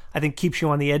triple, I think, keeps you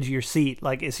on the edge of your seat.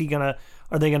 Like,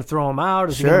 are they going to throw him out?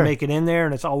 Is he going to make it in there?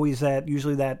 And it's always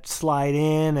usually that slide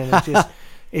in, and it's just...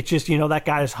 It's just, that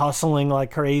guy's hustling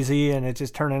like crazy, and it's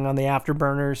just turning on the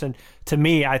afterburners. And to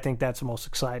me, I think that's the most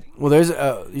exciting. Well,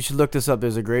 you should look this up.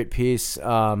 There's a great piece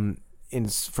from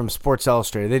Sports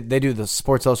Illustrated. They do the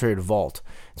Sports Illustrated Vault.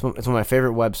 It's one of my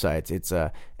favorite websites. It's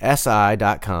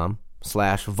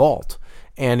si.com/vault,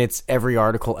 and it's every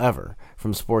article ever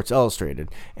from Sports Illustrated.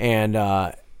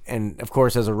 And of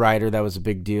course, as a writer, that was a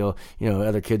big deal.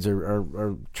 Other kids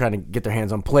are trying to get their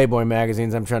hands on Playboy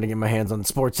magazines. I'm trying to get my hands on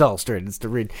Sports Illustrated to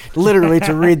read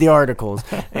the articles.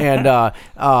 And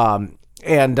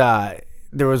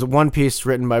there was one piece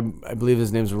written by, I believe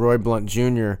his name's Roy Blunt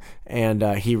Jr., and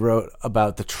he wrote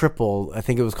about the triple. I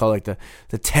think it was called like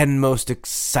the 10 most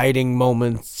exciting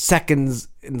seconds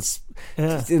in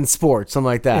sports, something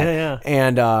like that. Yeah.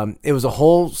 And it was a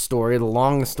whole story, the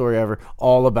longest story ever,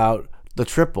 all about the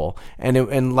triple, and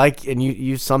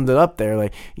you summed it up there.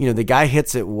 Like, the guy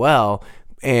hits it well,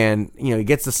 and he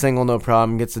gets the single no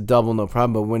problem, gets the double no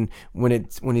problem. But when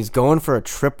he's going for a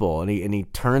triple and he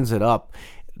turns it up,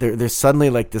 there's suddenly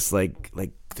like this like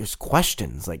there's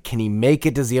questions like, can he make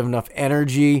it? Does he have enough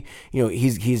energy?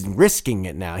 He's risking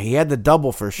it now. He had the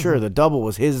double for sure. The double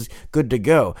was his good to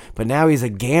go, but now he's a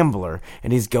gambler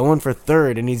and he's going for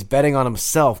third, and he's betting on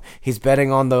himself. He's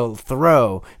betting on the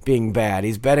throw being bad.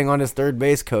 He's betting on his third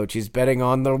base coach. He's betting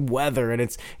on the weather, and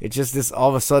it's just this all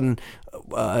of a sudden.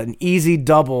 An easy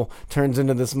double turns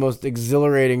into this most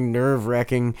exhilarating,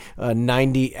 nerve-wracking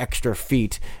 90 extra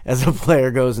feet as a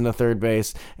player goes into third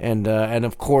base, and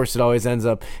of course it always ends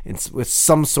up with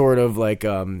some sort of like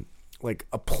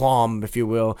aplomb, if you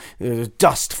will. There's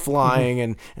dust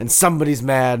flying, and somebody's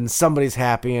mad and somebody's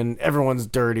happy and everyone's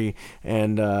dirty.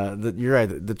 And you're right,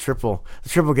 the triple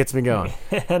gets me going.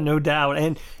 No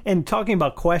doubt. And talking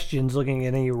about questions, looking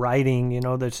at any writing,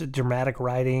 there's dramatic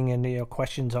writing, and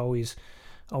questions always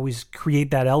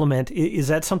create that element. Is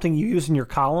that something you use in your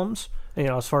columns?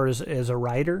 As far as a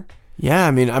writer? Yeah,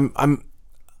 I mean,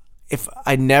 if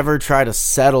I never try to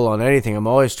settle on anything, I'm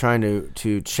always trying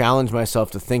to challenge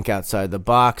myself to think outside the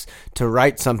box, to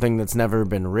write something that's never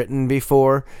been written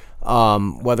before,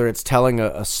 whether it's telling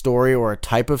a story or a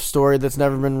type of story that's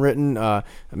never been written.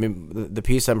 The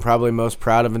piece I'm probably most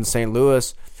proud of in St.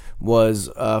 Louis was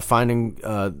finding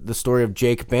the story of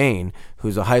Jake Bain,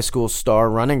 who's a high school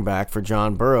star running back for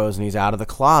John Burroughs, and he's out of the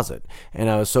closet. And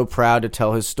I was so proud to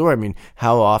tell his story. I mean,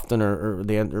 how often or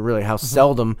really how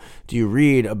seldom do you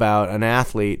read about an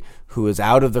athlete who is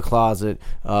out of the closet,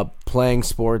 playing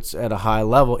sports at a high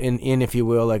level in if you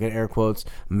will, like an air quotes,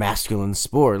 masculine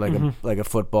sport, like a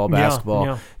football,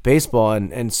 basketball, baseball.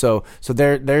 And so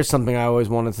there's something I always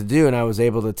wanted to do, and I was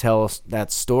able to tell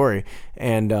that story.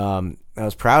 And I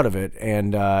was proud of it.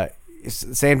 And it's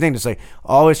the same thing, just like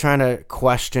always trying to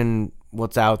question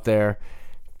what's out there,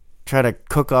 try to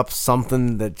cook up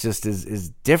something that just is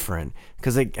different.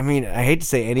 Because I hate to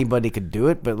say anybody could do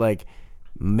it, but like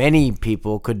many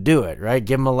people could do it, right?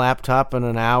 Give them a laptop and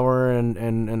an hour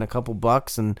and a couple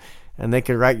bucks, and they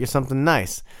could write you something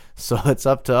nice. So it's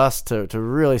up to us to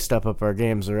really step up our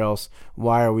games, or else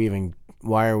why are we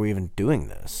even doing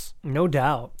this? No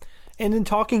doubt. And in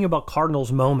talking about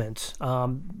Cardinals moments,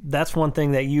 that's one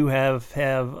thing that you have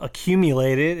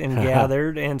accumulated and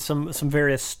gathered, and some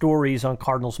various stories on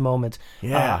Cardinals moments.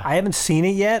 Yeah. I haven't seen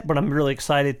it yet, but I'm really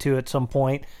excited to at some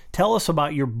point. Tell us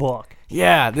about your book.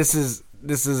 Yeah, this is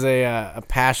a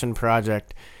passion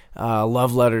project,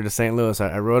 love letter to St. Louis.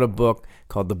 I wrote a book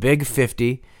called The Big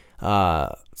 50,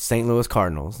 St. Louis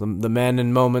Cardinals, the men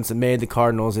and moments that made the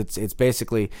Cardinals. It's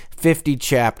basically 50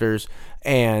 chapters,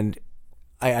 and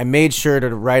I made sure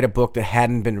to write a book that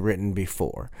hadn't been written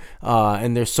before.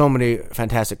 And there's so many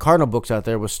fantastic Cardinal books out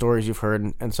there with stories you've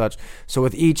heard and such. So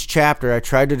with each chapter, I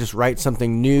tried to just write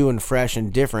something new and fresh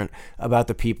and different about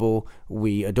the people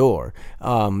we adore.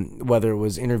 Whether it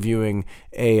was interviewing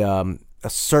a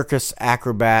circus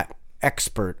acrobat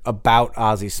expert about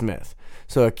Ozzie Smith.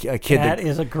 So a kid that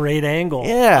is a great angle.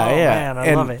 Yeah, Man,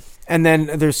 I love it. And then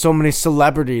there's so many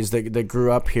celebrities that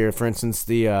grew up here. For instance,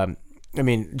 the I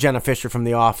mean, Jenna Fisher from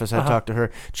The Office, I talked to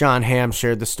her. John Hamm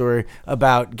shared the story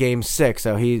about Game 6.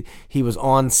 So he was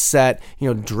on set,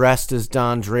 dressed as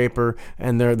Don Draper,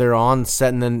 and they're on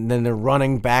set, and then they're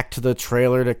running back to the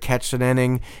trailer to catch an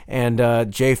inning.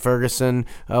 And Jay Ferguson,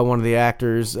 one of the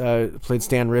actors, played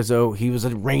Stan Rizzo. He was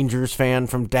a Rangers fan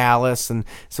from Dallas, and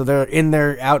so they're in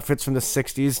their outfits from the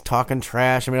 60s talking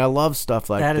trash. I mean, I love stuff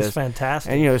like this. That is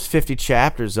fantastic. And, there's 50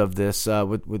 chapters of this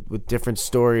with different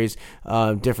stories,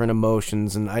 different emotions.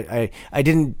 And I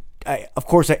of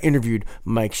course I interviewed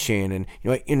Mike Shannon.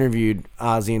 I interviewed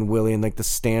Ozzie and Willie and like the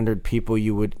standard people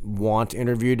you would want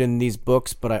interviewed in these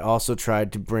books, but I also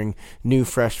tried to bring new,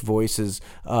 fresh voices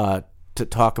to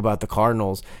talk about the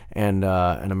Cardinals, and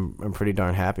I'm pretty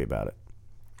darn happy about it.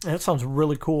 That sounds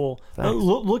really cool.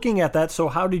 Looking at that, so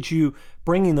how did you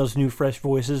bringing those new, fresh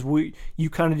voices? You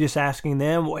kind of just asking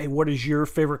them, hey, what is your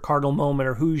favorite Cardinal moment,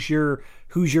 or who's your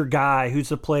guy, who's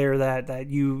the player that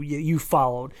you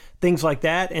followed, things like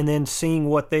that, and then seeing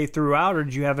what they threw out, or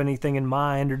did you have anything in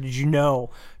mind, or did you know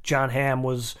John Hamm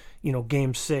was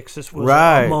Game 6? This was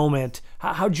a moment.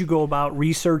 How'd you go about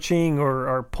researching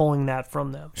or pulling that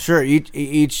from them? Sure,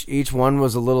 each one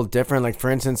was a little different. Like for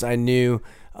instance, I knew.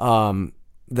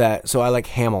 So I like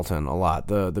Hamilton a lot,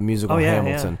 the musical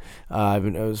Hamilton. Yeah. I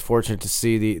was fortunate to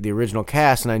see the original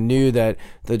cast, and I knew that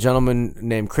the gentleman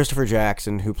named Christopher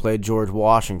Jackson, who played George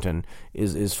Washington,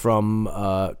 is from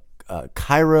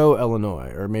Cairo,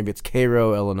 Illinois, or maybe it's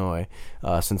Cairo, Illinois,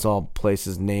 since all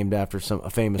places named after a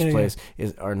famous place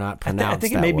are not pronounced. I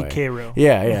think that it may way. be Cairo.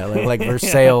 Yeah, like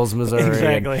Versailles, Missouri,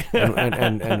 exactly,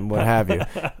 and what have you.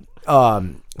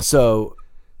 So.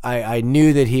 I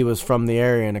knew that he was from the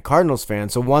area and a Cardinals fan,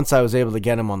 so once I was able to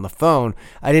get him on the phone,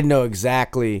 I didn't know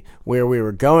exactly where we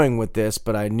were going with this,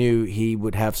 but I knew he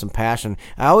would have some passion.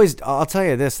 I'll tell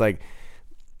you this, like,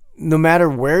 no matter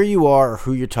where you are or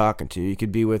who you're talking to, you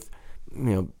could be with,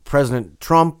 President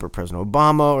Trump or President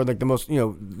Obama or like the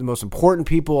most important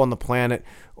people on the planet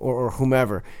or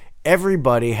whomever.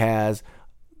 Everybody has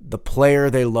the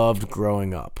player they loved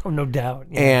growing up. Oh, no doubt.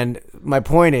 Yeah. And my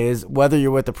point is, whether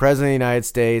you're with the President of the United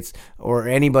States or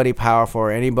anybody powerful or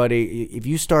anybody, if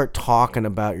you start talking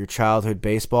about your childhood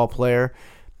baseball player,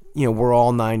 we're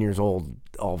all 9 years old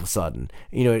all of a sudden.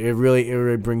 It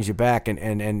really brings you back.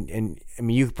 And I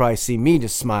mean, you could probably see me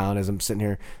just smiling as I'm sitting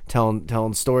here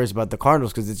telling stories about the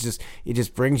Cardinals, because it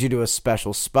just brings you to a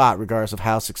special spot, regardless of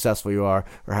how successful you are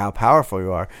or how powerful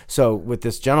you are. So with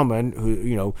this gentleman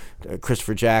who,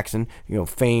 Christopher Jackson,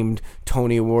 famed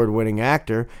Tony Award winning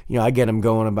actor, I get him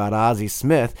going about Ozzie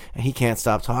Smith, and he can't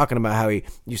stop talking about how he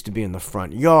used to be in the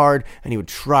front yard and he would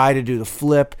try to do the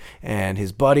flip, and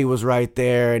his buddy was right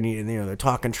there, and they're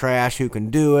talking trash, who can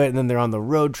do it, and then they're on the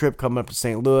road trip coming up to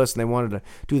St. Louis, and they wanted to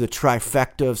do the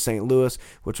trifecta of St. Louis,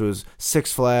 which was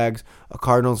Six Flags, a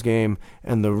Cardinals game,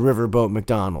 and the Riverboat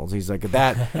McDonald's. He's like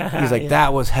that. He's like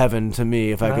that was heaven to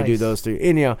me if I could do those three.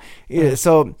 And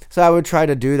so I would try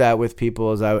to do that with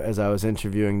people as I was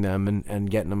interviewing them and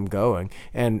getting them going.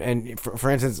 And for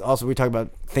instance, also we talk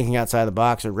about thinking outside the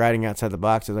box or writing outside the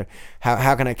box. Like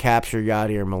how can I capture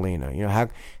Yadier Molina?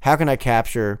 How can I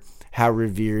capture how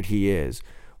revered he is?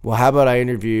 Well, how about I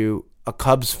interview a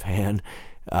Cubs fan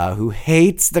who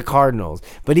hates the Cardinals,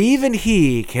 but even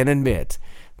he can admit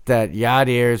that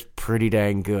Yadier is pretty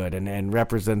dang good and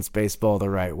represents baseball the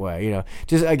right way.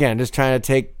 Just trying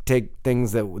to take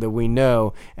things that we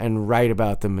know and write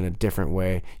about them in a different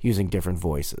way using different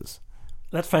voices.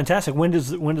 That's fantastic. When does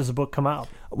the book come out?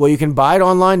 Well, you can buy it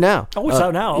online now. Oh, it's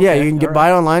out now. Okay. Yeah, you can buy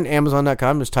it online,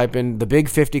 Amazon.com. Just type in The Big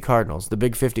 50 Cardinals. The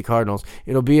Big 50 Cardinals.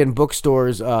 It'll be in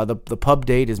bookstores. The pub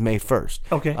date is May 1st.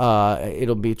 Okay.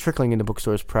 It'll be trickling into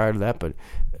bookstores prior to that, but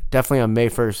definitely on May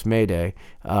 1st, May Day,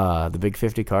 The Big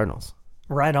 50 Cardinals.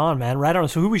 Right on, man. Right on.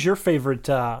 So who was your favorite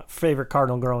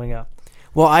Cardinal growing up?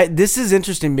 Well, this is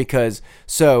interesting because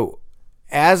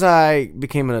as I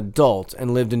became an adult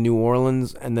and lived in New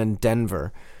Orleans and then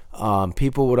Denver,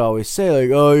 people would always say,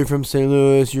 like, "Oh, you're from St.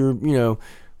 Louis.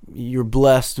 You're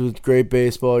blessed with great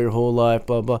baseball your whole life."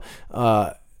 Blah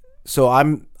blah. So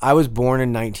I was born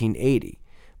in 1980.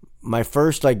 My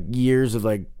first years of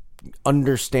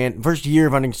first year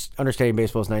of understanding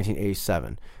baseball is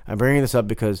 1987. I'm bringing this up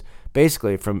because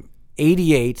basically from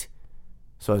 88,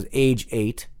 so I was age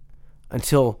 8,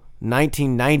 until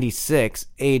 1996,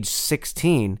 age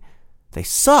 16, they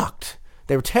sucked.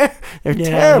 They were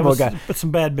terrible guys. Some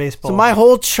bad baseball. So my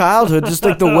whole childhood, just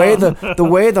like the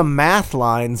way the math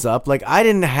lines up, like I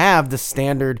didn't have the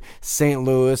standard St.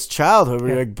 Louis childhood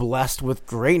where you're blessed with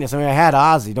greatness. I mean, I had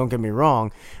Ozzie, don't get me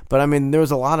wrong, But I mean, there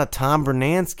was a lot of Tom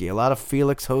Bernansky, a lot of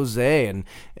Felix Jose,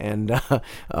 and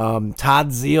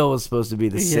Todd Zeal was supposed to be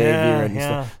the savior. And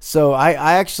stuff. So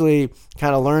I actually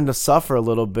kind of learned to suffer a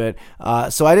little bit.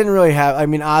 So I didn't really have. I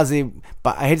mean, Ozzie,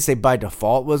 I hate to say by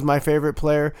default was my favorite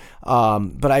player,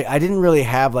 but I didn't really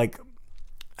have like.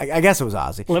 I guess it was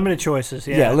Ozzie. Limited choices,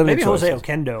 yeah. Limited Maybe choices. Jose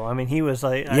Oquendo. I mean, he was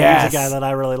like he was Yes. a guy that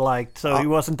I really liked. So he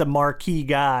wasn't the marquee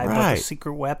guy, but Right. the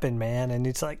secret weapon, man. And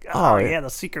it's like, Oh, yeah, yeah. the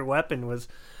secret weapon was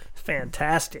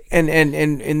fantastic. And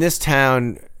in this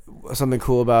town, something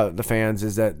cool about the fans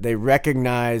is that they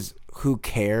recognize who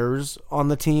cares on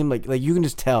the team. Like you can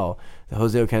just tell that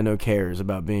Jose Oquendo cares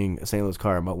about being a St. Louis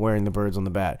Cardinal, about wearing the birds on the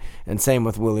bat. And same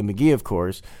with Willie McGee, of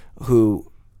course,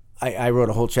 who I wrote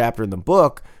a whole chapter in the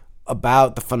book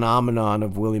about the phenomenon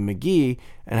of Willie McGee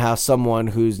and how someone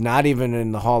who's not even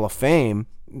in the Hall of Fame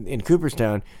in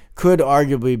Cooperstown could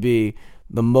arguably be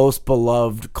the most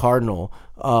beloved Cardinal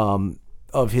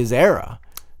of his era.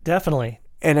 Definitely.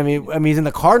 And I mean, he's in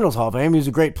the Cardinals Hall of Fame. He's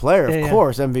a great player, of Yeah.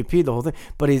 course, MVP, the whole thing.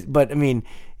 But I mean,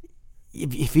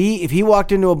 if he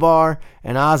walked into a bar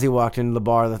and Ozzie walked into the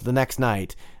bar the next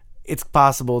night, it's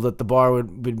possible that the bar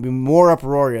would be more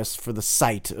uproarious for the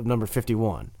sight of number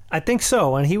 51. I think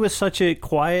so, and he was such a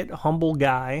quiet, humble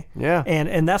guy. Yeah.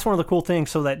 And that's one of the cool things.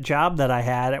 So that job that I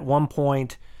had at one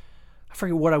point, I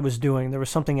forget what I was doing. There was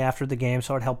something after the game,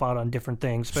 so I'd help out on different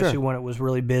things, especially when it was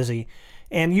really busy.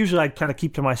 And usually I'd kind of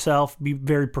keep to myself, be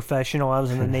very professional. I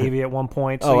was in the Navy at one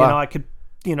point, so wow. I could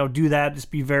do that, just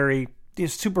be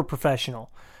just super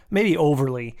professional. Maybe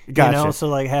overly, Gotcha. so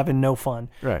like having no fun.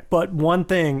 Right. But one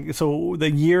thing, so the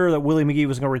year that Willie McGee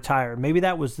was going to retire, maybe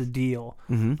that was the deal.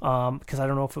 Because I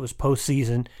don't know if it was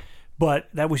postseason, but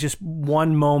that was just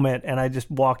one moment, and I just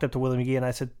walked up to Willie McGee and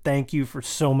I said, "Thank you for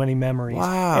so many memories."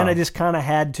 Wow. And I just kind of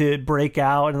had to break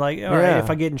out and like, all right, if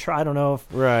I get in trouble, I don't know if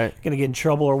Right. I'm going to get in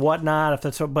trouble or whatnot. If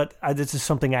that's, but this is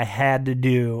something I had to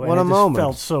do. What and a it just moment.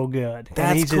 felt so good.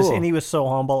 That's and cool. And he was so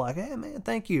humble, like, "Hey man,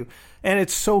 thank you." And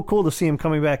it's so cool to see him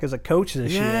coming back as a coach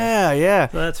this year. Yeah.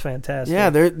 So that's fantastic.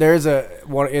 Yeah, there's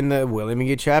one in the Willie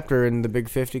McGee chapter in the Big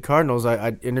 50 Cardinals. I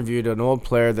interviewed an old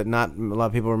player that not a lot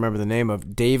of people remember the name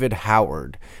of, David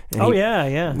Howard. And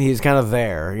yeah. He's kind of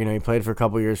there. He played for a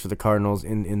couple years for the Cardinals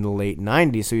in the late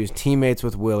 90s, so he was teammates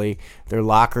with Willie. Their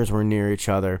lockers were near each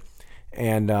other.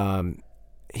 And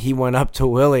he went up to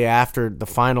Willie after the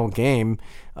final game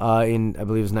in, I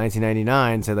believe it was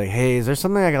 1999, said like, "Hey, is there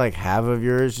something I can have of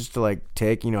yours just to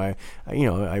take? I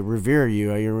revere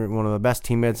you. You're one of the best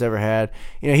teammates I ever had."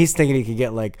 He's thinking he could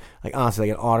get honestly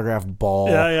an autographed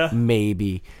ball,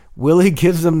 maybe. Willie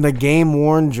gives him the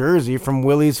game-worn jersey from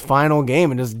Willie's final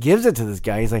game and just gives it to this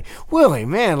guy. He's like, "Willie,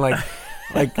 man,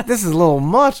 this is a little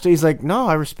much." He's like, "No,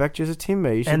 I respect you as a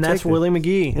teammate. You should And that's take it." Willie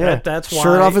McGee. Yeah, That's why.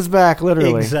 shirt off his back,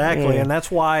 literally. Exactly. Yeah. And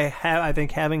that's why I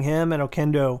think having him and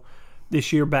Oquendo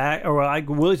this year back,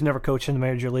 Willie's never coached in the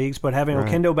major leagues, but having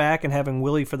Oquendo back and having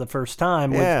Willie for the first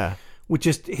time with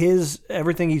just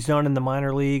everything he's done in the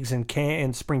minor leagues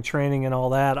and spring training and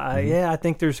all that, I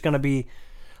think there's going to be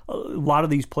a lot of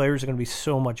these players are going to be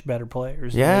so much better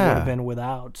players than they would have been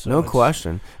without. So no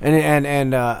question.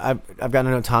 And I've gotten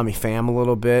to know Tommy Pham a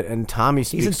little bit, and Tommy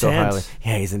speaks so highly.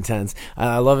 Yeah, he's intense.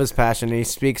 I love his passion. He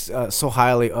speaks so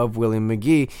highly of Willie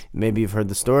McGee. Maybe you've heard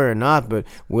the story or not, but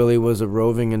Willie was a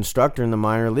roving instructor in the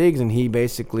minor leagues, and he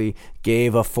basically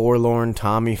gave a forlorn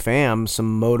Tommy Pham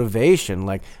some motivation.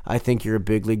 Like, "I think you're a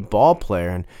big league ball player."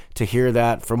 And to hear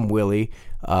that from Willie,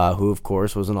 who of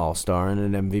course was an all-star and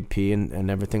an MVP and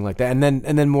everything like that, and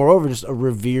then moreover just a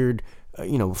revered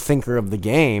thinker of the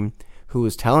game, who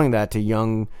was telling that to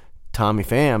young Tommy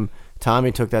Pham.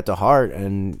 Tommy took that to heart,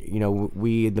 and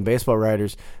we the baseball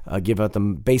writers give out the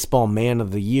Baseball Man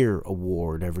of the Year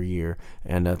award every year,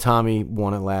 and Tommy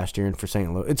won it last year. And for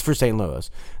St. Louis, it's for St. Louis,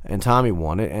 and Tommy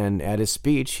won it. And at his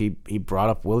speech, he brought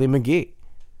up Willie McGee.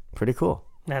 Pretty cool.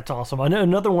 That's awesome. I know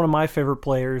another one of my favorite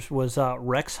players was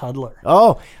Rex Hudler.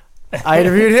 Oh, I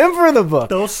interviewed him for the book.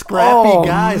 Those scrappy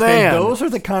guys, man. those are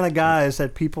the kind of guys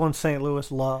that people in St. Louis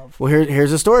love. Well,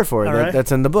 here's a story for it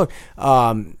that's in the book. Did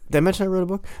I mention I wrote a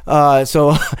book?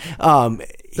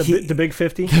 The Big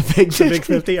 50? The Big 50. The Big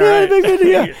 50, all Yeah, right. the Big 50,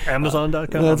 yeah.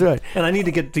 Amazon.com. That's right. And I need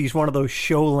to get one of those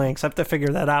show links. I have to figure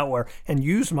that out and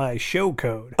use my show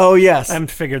code. Oh, yes. I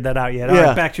haven't figured that out yet. All Yeah.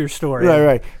 right, back to your story.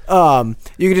 Right.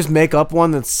 You can just make up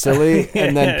one that's silly,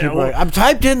 and then people are like, "I've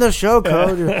typed in the show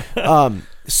code."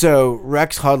 So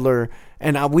Rex Hudler,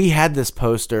 and we had this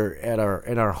poster at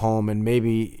our home, and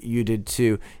maybe you did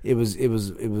too. It was a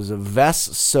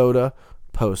Vess Soda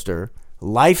poster,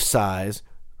 life size,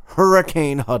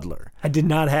 Hurricane Hudler. I did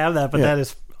not have that, but that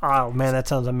is Oh man, that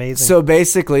sounds amazing. So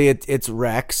basically, it's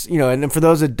Rex, and for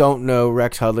those that don't know,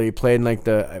 Rex Hudler, he played in like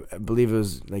I believe it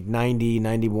was like 90,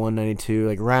 91, 92,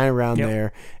 like right around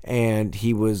there, and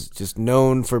he was just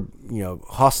known for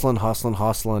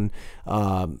hustling.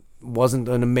 Wasn't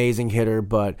an amazing hitter,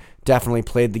 but definitely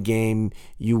played the game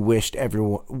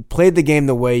played the game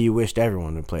the way you wished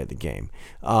everyone would play the game,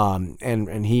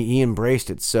 and he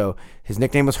embraced it. So his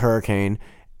nickname was Hurricane,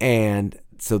 and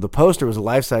so the poster was a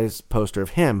life-size poster of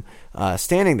him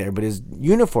standing there, but his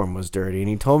uniform was dirty, and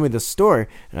he told me this story,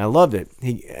 and I loved it.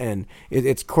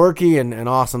 It's quirky and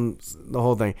awesome, the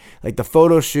whole thing. Like the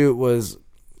photo shoot was,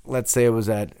 let's say it was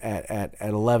at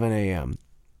 11 a.m.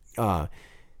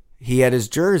 He had his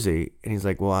jersey, and he's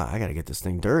like, well, I got to get this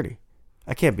thing dirty.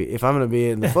 I can't be, if I'm going to be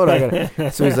in the photo, I got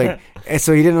to. So he's like,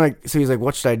 so he's like,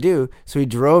 what should I do? So he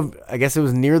drove, I guess it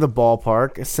was near the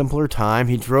ballpark, a simpler time.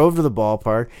 He drove to the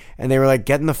ballpark, and they were like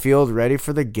getting the field ready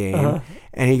for the game.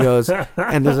 And he goes,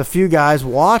 and there's a few guys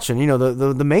watching,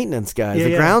 the maintenance guys, the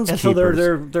groundskeepers. And so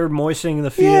they're moistening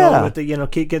the field with the,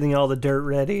 keep getting all the dirt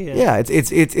ready. And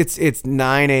it's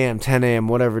 9 a.m., 10 a.m.,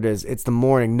 whatever it is. It's the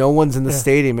morning. No one's in the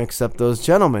stadium except those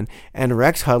gentlemen. And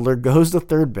Rex Hudler goes to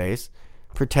third base,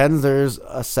 pretends there's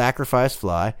a sacrifice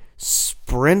fly,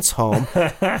 sprints home,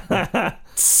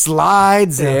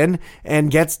 slides in,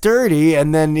 and gets dirty,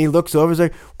 and then he looks over, he's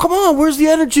like, come on, where's the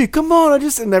energy? Come on,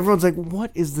 and everyone's like,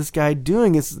 what is this guy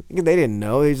doing? They didn't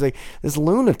know. He's like this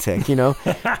lunatic,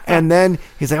 and then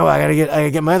he's like, oh, I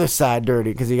gotta get my other side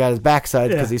dirty, because he got his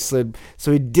backside because he slid.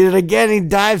 So he did it again. He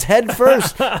dives head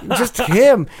first, just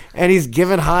him, and he's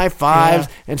giving high fives,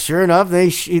 and sure enough,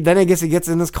 then I guess he gets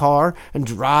in his car and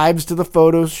drives to the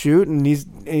photo shoot, and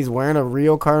he's wearing a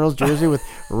Rio Cardinals jersey with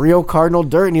Rio Cardinal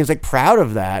dirt, and he was like proud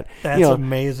of that. That's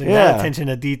amazing. That attention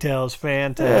to detail is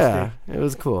fantastic. Yeah, it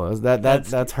was cool.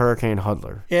 That's Hurricane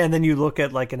Hudler. Yeah, and then you look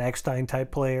at like an Eckstein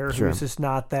type player who's just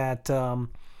not that, not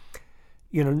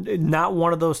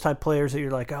one of those type players that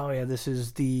you're like, oh yeah, this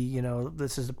is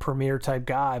the premier type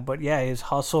guy. But yeah, his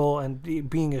hustle and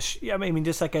being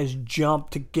just like his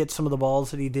jump to get some of the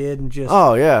balls that he did, and just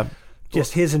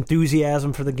just his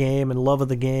enthusiasm for the game and love of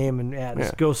the game, and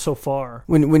this goes so far.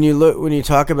 When you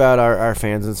talk about our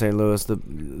fans in St. Louis,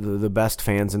 the best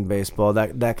fans in baseball,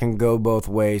 that can go both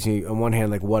ways. On one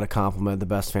hand, like, what a compliment, the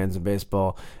best fans in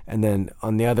baseball, and then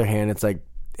on the other hand, it's like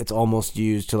it's almost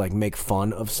used to like make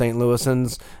fun of St.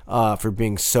 Louisans for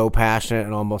being so passionate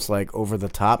and almost like over the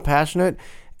top passionate.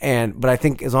 But I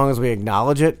think as long as we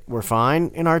acknowledge it, we're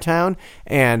fine in our town.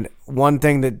 And one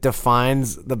thing that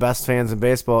defines the best fans in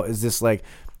baseball is this like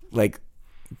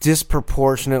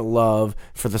disproportionate love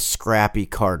for the scrappy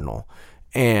Cardinal.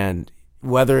 And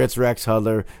whether it's Rex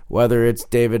Hudler, whether it's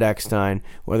David Eckstein,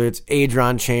 whether it's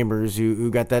Adron Chambers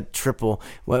who got that triple,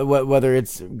 whether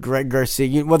it's Greg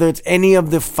Garcia, whether it's any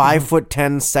of the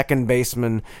 5'10" second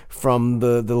baseman from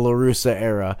the La Russa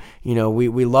era,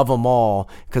 we love them all,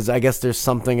 because I guess there's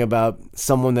something about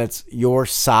someone that's your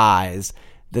size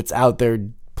that's out there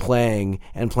playing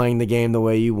the game the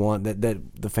way you want that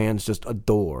the fans just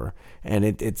adore. And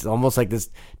it's almost like this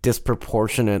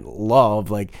disproportionate love,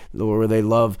 like where they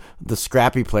love the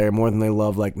scrappy player more than they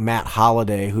love like Matt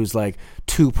Holliday, who's like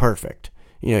too perfect.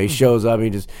 He shows up,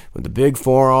 he just with the big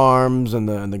forearms and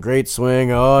the great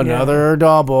swing. Oh, another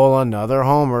double, another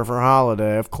homer for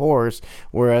Holliday, of course.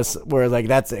 Whereas like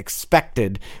that's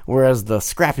expected. Whereas the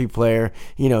scrappy player,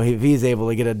 if he's able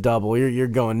to get a double, you're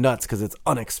going nuts because it's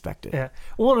unexpected. Yeah.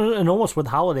 Well, and almost with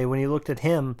Holliday, when you looked at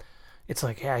him, it's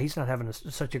like, he's not having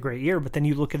such a great year, but then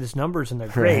you look at his numbers and they're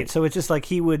great. Right. So it's just like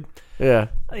he would, I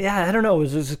don't know.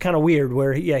 It was kind of weird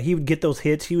where he would get those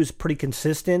hits. He was pretty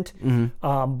consistent,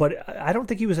 but I don't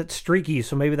think he was at streaky.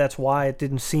 So maybe that's why it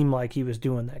didn't seem like he was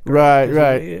doing that great.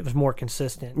 Right. It was more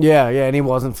consistent. Yeah, and he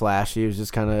wasn't flashy. He was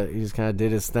just kind of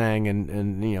did his thing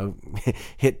and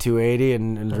hit 280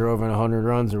 and drove in 100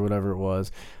 runs or whatever it was.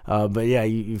 But yeah,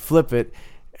 you flip it.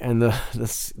 And the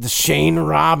Shane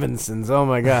Robinsons, oh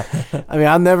my God! I mean,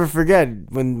 I'll never forget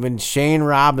when Shane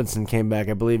Robinson came back.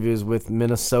 I believe he was with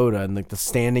Minnesota, and like the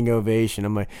standing ovation.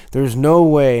 I'm like, there's no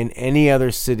way in any other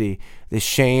city the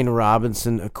Shane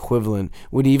Robinson equivalent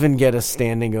would even get a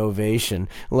standing ovation,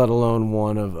 let alone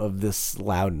one of this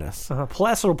loudness.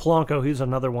 Placido Polanco, he's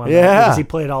another one. Yeah, because he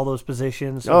played all those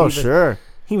positions. So sure.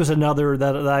 He was another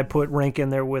that I put rank in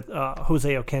there with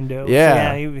Jose Oquendo.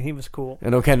 Yeah. So, yeah, he was cool.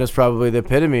 And Oquendo's probably the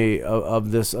epitome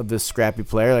of this scrappy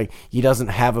player. Like, he doesn't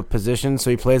have a position, so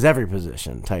he plays every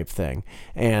position type thing.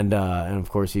 And of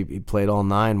course he played all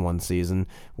 9 one season,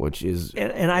 which is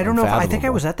and I don't know if I think I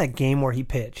unfathomable. was at that game where he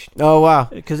pitched. Oh wow!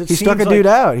 'Cause it he struck a seems dude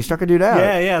like- out. He struck a dude out.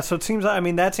 Yeah. So it seems I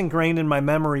mean that's ingrained in my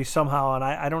memory somehow, and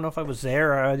I don't know if I was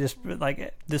there. Or I just like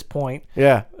at this point,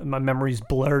 Yeah. my memory's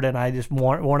blurred, and I just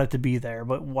want it to be there.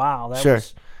 But wow, that Sure.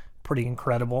 was pretty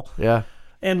incredible. Yeah.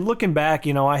 And looking back,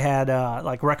 I had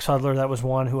like Rex Hudler. That was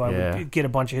one who I would get a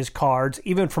bunch of his cards,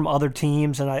 even from other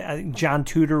teams. And I John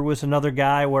Tudor was another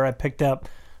guy where I picked up.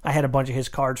 I had a bunch of his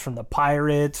cards from the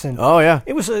Pirates, and Oh yeah.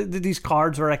 it was these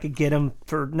cards where I could get them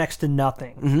for next to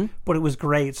nothing, but it was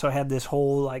great. So I had this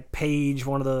whole like page,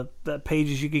 one of the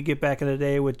pages you could get back in the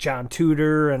day with John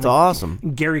Tudor and It's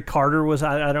awesome. Gary Carter was.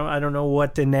 I don't know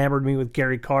what enamored me with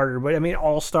Gary Carter, but I mean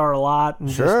All-Star a lot. And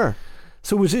Sure.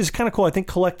 so it was kind of cool. I think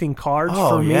collecting cards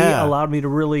Oh, for me yeah. allowed me to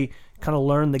really kind of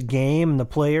learn the game and the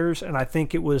players. And I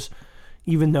think it was,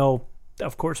 even though,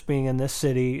 of course, being in this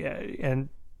city and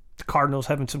the Cardinals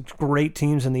having some great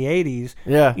teams in the 80s,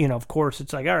 Yeah. of course,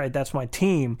 it's like, all right, that's my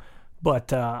team.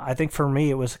 But I think for me,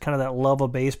 it was kind of that love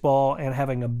of baseball and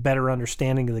having a better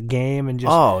understanding of the game and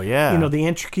just, Oh yeah. the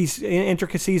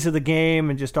intricacies of the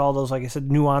game and just all those, like I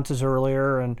said, nuances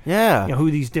earlier and Yeah. who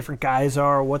these different guys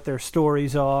are, what their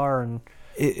stories are, and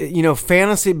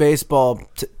Fantasy baseball.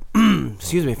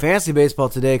 Excuse me. Fantasy baseball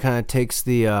today kind of takes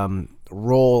the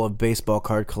role of baseball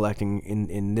card collecting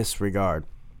in this regard.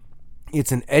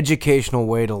 It's an educational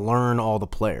way to learn all the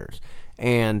players.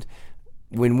 And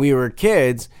when we were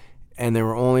kids, and there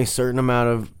were only a certain amount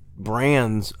of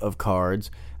brands of cards,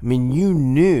 I mean, you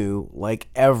knew like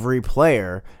every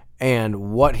player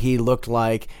and what he looked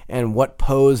like and what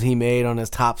pose he made on his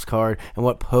Topps card and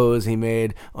what pose he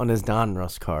made on his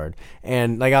Donruss card.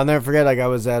 And like, I'll never forget, like I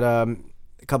was at a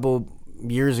couple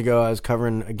years ago, I was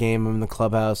covering a game in the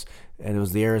clubhouse, and it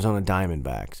was the Arizona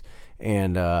Diamondbacks.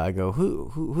 And I go,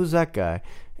 who's that guy?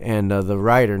 And the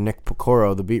writer, Nick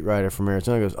Pecoro, the beat writer from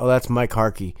Arizona, goes, oh, that's Mike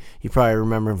Harkey. You probably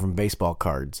remember him from baseball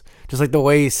cards. Just like the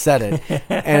way he said it.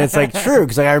 And it's like true,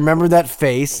 because like, I remember that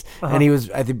face. And he was,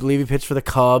 believe he pitched for the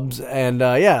Cubs. And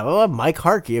Mike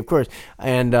Harkey, of course.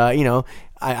 And,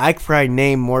 I could probably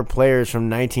name more players from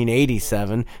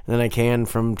 1987 than I can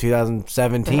from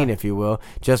 2017, if you will,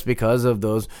 just because of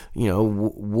those,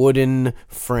 wooden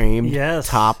framed Yes.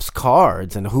 Topps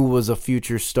cards and who was a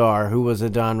future star, who was a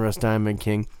Donruss Diamond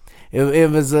King. It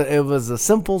was a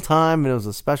simple time, and it was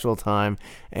a special time,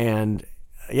 and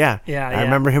I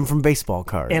remember him from baseball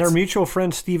cards. our mutual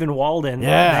friend Stephen Walden.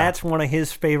 Yeah. That's one of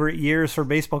his favorite years for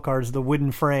baseball cards, the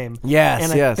wooden frame. Yes,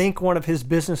 and I yes. think one of his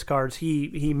business cards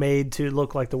he made to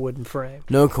look like the wooden frame.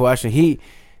 No question.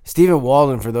 Stephen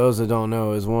Walden, for those that don't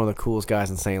know, is one of the coolest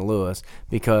guys in St. Louis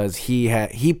because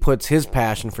he puts his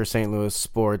passion for St. Louis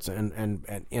sports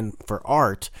and for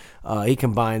art. He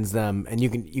combines them, and you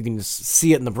can just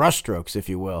see it in the brushstrokes, if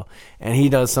you will. And he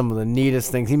does some of the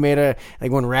neatest things. He made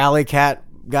when Rally Cat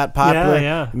got popular.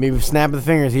 Yeah. Maybe snap of the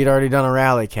fingers, he'd already done a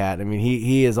Rally Cat. I mean,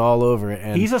 he is all over it.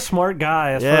 And He's a smart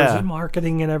guy as far Yeah. as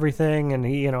marketing and everything, and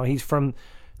he's from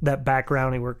that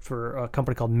background. He worked for a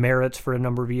company called Merritt's for a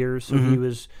number of years, so he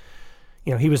was.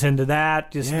 He was into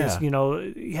that. Just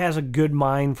he has a good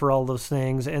mind for all those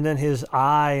things. And then his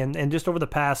eye, and just over the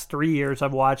past 3 years,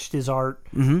 I've watched his art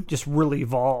just really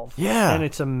evolve. Yeah. And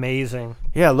it's amazing.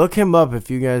 Yeah, look him up if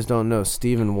you guys don't know.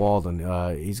 Stephen Walden.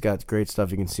 He's got great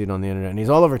stuff. You can see it on the internet. And he's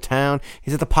all over town.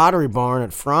 He's at the Pottery Barn at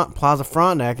Plaza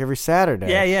Frontenac every Saturday.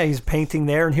 Yeah, he's painting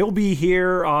there, and he'll be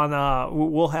here on.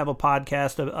 We'll have a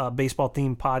podcast, a baseball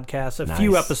themed podcast, a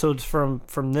few Nice. episodes from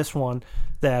this one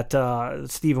that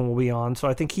Steven will be on. So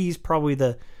I think he's probably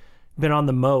been on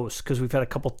the most because we've had a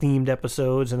couple themed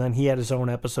episodes, and then he had his own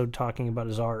episode talking about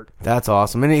his art. That's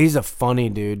awesome, and he's a funny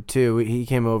dude too. He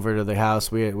came over to the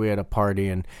house. We had a party,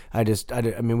 and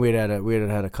we had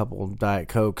had a couple Diet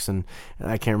Cokes, and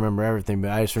I can't remember everything,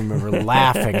 but I just remember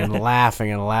laughing and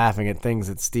laughing and laughing at things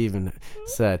that Steven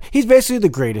said. He's basically the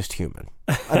greatest human.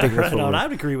 I think that's Right what on, we- I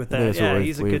would agree with I think that. that's Yeah, what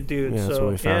he's a we- good dude. that's So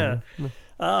what we found.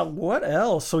 what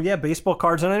else? So yeah, baseball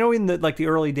cards, and I know in the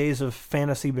early days of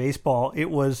fantasy baseball, it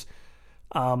was.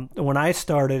 When I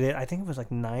started it, I think it was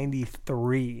like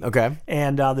 93. Okay.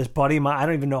 And this buddy of mine, I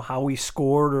don't even know how we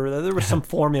scored, or there was some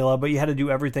formula, but you had to do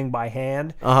everything by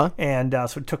hand. Uh-huh. And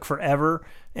so it took forever.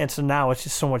 And so now it's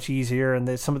just so much easier,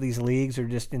 and some of these leagues are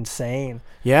just insane.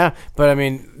 Yeah, but I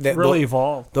mean, Really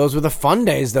evolved. Those were the fun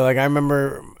days, though. Like I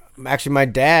remember, actually, my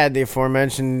dad, the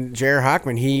aforementioned Jared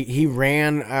Hockman, he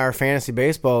ran our fantasy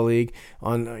baseball league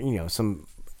on some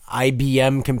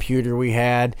IBM computer we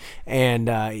had, and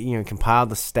compiled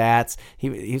the stats. He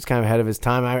was kind of ahead of his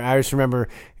time. I just remember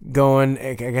going,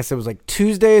 I guess it was like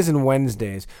Tuesdays and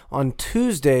Wednesdays. On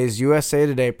Tuesdays, USA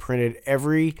Today printed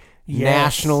every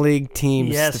National League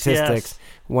team statistics.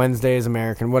 Wednesdays,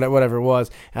 American, whatever it was.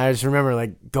 And I just remember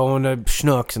like going to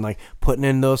Schnucks and like putting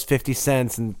in those 50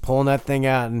 cents and pulling that thing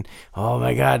out, and oh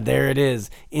my God, there it is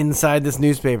inside this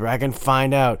newspaper. I can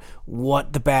find out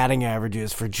what the batting average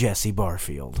is for Jesse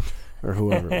Barfield or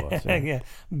whoever it was. Yeah.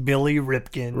 Billy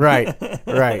Ripken. Right.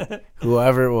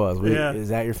 Whoever it was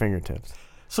is at your fingertips.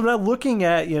 So now looking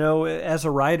at, as a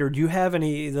writer, do you have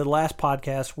the last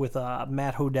podcast with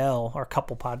Matt Hodel, or a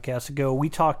couple podcasts ago, he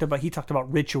talked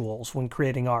about rituals when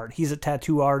creating art. He's a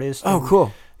tattoo artist. Oh,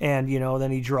 cool. And,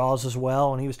 then he draws as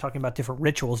well, and he was talking about different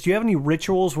rituals. Do you have any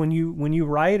rituals when you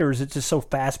write, or is it just so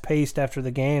fast-paced after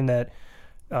the game that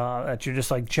you're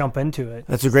just like jump into it?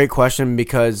 That's a great question,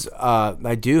 because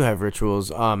I do have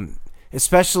rituals,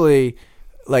 especially...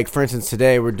 Like, for instance,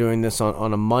 today we're doing this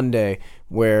on a Monday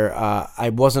where I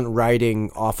wasn't writing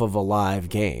off of a live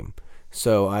game.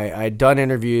 So I'd done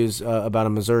interviews about a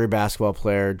Missouri basketball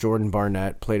player, Jordan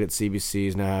Barnett, played at CBC,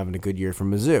 is now having a good year for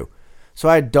Mizzou. So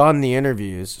I had done the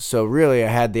interviews. So really I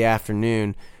had the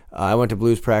afternoon. I went to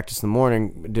Blues practice in the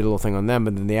morning, did a little thing on them,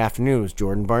 but then the afternoon was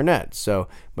Jordan Barnett. So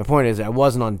my point is I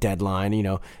wasn't on deadline,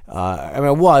 I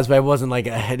was, but I wasn't like,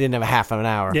 I didn't have a half of an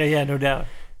hour. Yeah, no doubt.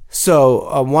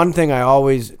 So one thing I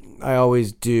always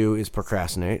do is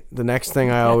procrastinate. The next thing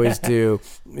I always do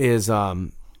is I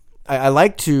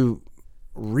like to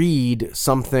read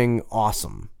something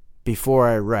awesome before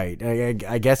I write.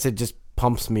 I guess it just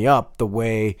pumps me up the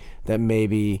way that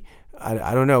maybe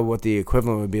I don't know what the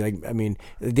equivalent would be. Like, I mean,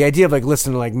 the idea of like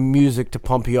listening to like music to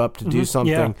pump you up to do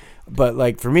something. Yeah. But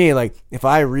like for me, like if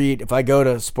I go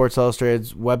to Sports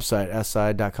Illustrated's website,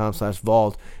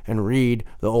 si.com/vault, and read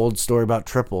the old story about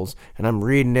triples, and I'm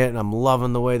reading it and I'm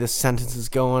loving the way this sentence is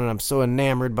going, and I'm so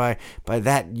enamored by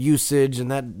that usage and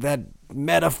that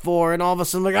metaphor, and all of a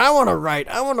sudden, like, I want to write.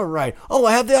 Oh,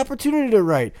 I have the opportunity to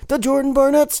write the Jordan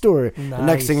Barnett story. Nice. The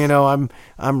next thing you know,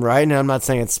 I'm writing. And I'm not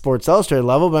saying it's Sports Illustrated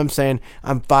level, but I'm saying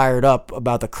I'm fired up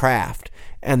about the craft.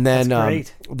 And then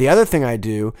the other thing I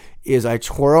do is I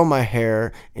twirl my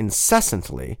hair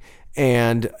incessantly,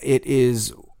 and it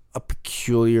is a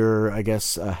peculiar, I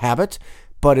guess, habit,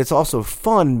 but it's also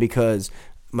fun because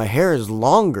my hair is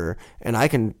longer, and I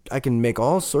can make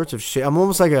all sorts of shit. I'm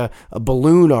almost like a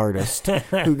balloon artist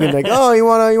who can like, oh, you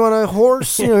want a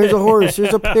horse? Here's a horse.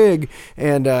 Here's a pig.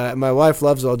 And my wife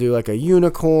loves it. I'll do like a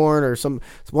unicorn or some.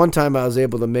 One time I was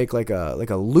able to make like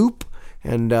a loop,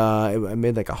 and I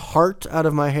made like a heart out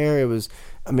of my hair. It was.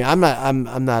 I mean,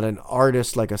 I'm not an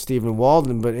artist like a Stephen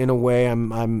Walden, but in a way,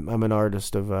 I'm an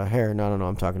artist of hair. No, I don't know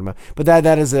what I'm talking about. But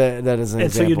that is an example.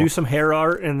 So you do some hair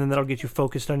art, and then that'll get you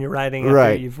focused on your writing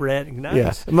after you've read. Nice.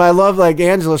 Yeah. And I love, like,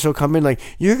 Angela, she'll come in like,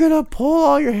 you're going to pull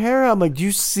all your hair out. I'm like, do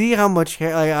you see how much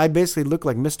hair? Like, I basically look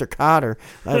like Mr. Cotter.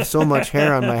 I have so much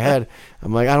hair on my head.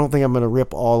 I'm like, I don't think I'm going to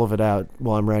rip all of it out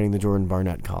while I'm writing the Jordan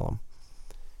Barnett column.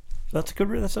 That's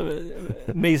an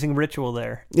amazing ritual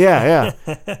there. Yeah.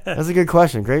 That's a good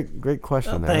question. Great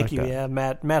question. Thank you. Yeah,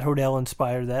 Matt Hodel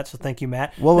inspired that, so thank you,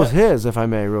 Matt. What was his, if I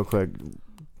may, real quick?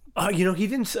 He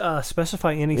didn't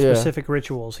specify any specific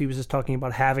rituals. He was just talking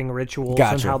about having rituals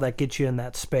and how that gets you in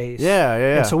that space.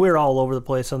 Yeah. And so we were all over the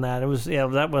place on that.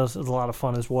 That was a lot of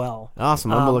fun as well.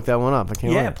 Awesome. I'm gonna look that one up. I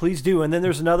can't wait. Yeah, please do. And then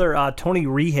there's another Tony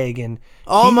Rehagen.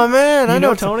 Oh, my man! I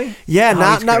know Tony. Yeah,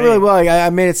 not really well. I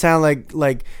made it sound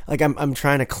like I'm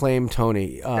trying to claim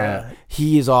Tony.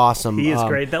 He is awesome. He is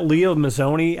great. That Leo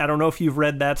Mazzoni. I don't know if you've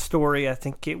read that story. I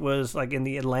think it was like in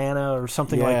the Atlanta or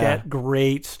something like that.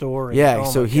 Great story. Yeah.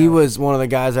 So he was one of the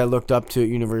guys I looked up to at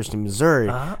University of Missouri.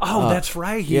 That's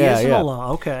right. He is an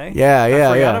alum. Okay. Yeah.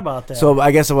 I forgot about that. So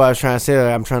I guess what I was trying to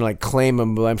say, I'm trying to like claim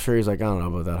him, but I'm sure he's like, I don't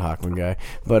know about that Hockman guy.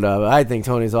 But I think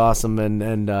Tony's awesome,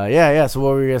 and So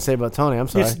what were you gonna say about Tony? I'm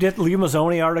sorry. Just did Leo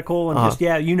Mazzoni article,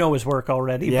 and his work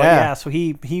already. Yeah. But so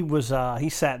he was he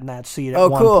sat in that seat at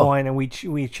one point, and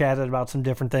we chatted about some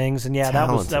different things, and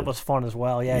that was fun as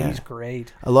well. Yeah, he's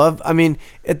great. I mean,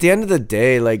 at the end of the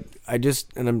day, like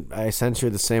I sense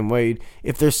you're the same way.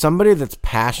 If there's somebody that's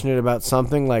passionate about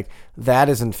something, like that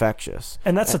is infectious.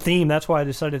 And that's the theme. That's why I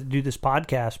decided to do this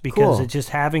podcast, because it's just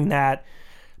having that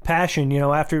passion.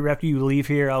 After you leave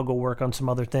here, I'll go work on some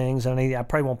other things, and I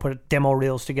probably won't put demo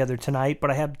reels together tonight,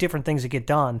 but I have different things to get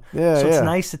done. It's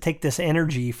nice to take this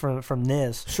energy from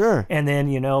this, and then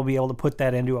be able to put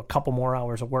that into a couple more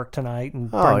hours of work tonight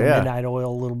and burn the midnight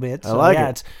oil a little bit. So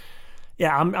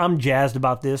yeah, I'm jazzed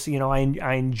about this. You know,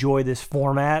 I enjoy this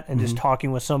format and just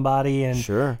talking with somebody, and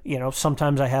Sure. you know,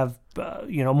 sometimes I have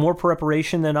more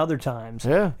preparation than other times.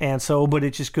 Yeah. And so, but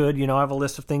it's just good. You know, I have a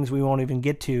list of things we won't even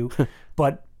get to,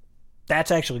 but that's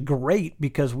actually great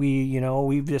because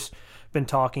we've just been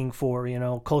talking for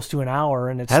close to an hour,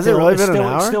 and it's Has it still, really it's been an still,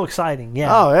 hour? It's still exciting.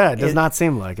 Yeah. Oh yeah, it does not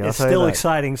seem like it. I'll It's tell you still that.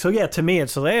 exciting. So yeah, to me,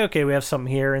 it's like, hey, okay, we have something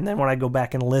here, and then when I go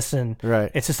back and listen, Right.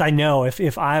 it's just I know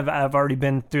if I've already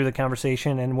been through the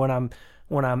conversation, and when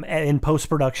I'm in post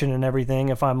production and everything,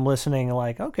 if I'm listening,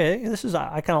 like, okay,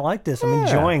 I kind of like this, I'm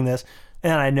enjoying this,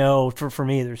 and I know for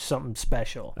me, there's something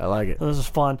special. I like it. So this is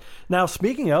fun. Now,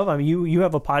 speaking of, I mean, you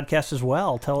have a podcast as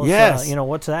well. Tell us, Yes.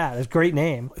 What's that? It's a great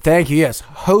name. Thank you. Yes,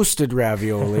 Hosted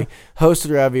Ravioli.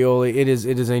 Hosted Ravioli. It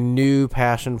is a new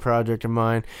passion project of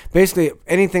mine. Basically,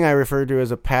 anything I refer to as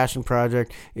a passion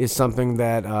project is something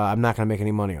that I'm not going to make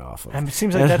any money off of. I mean, it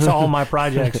seems like that's all my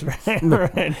projects right now.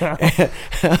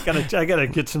 I gotta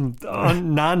get some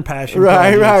non-passion.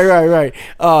 Right.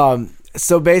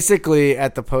 So basically,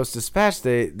 at the Post-Dispatch,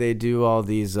 they do all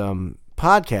these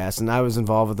podcasts, and I was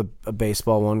involved with a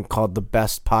baseball one called The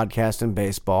Best Podcast in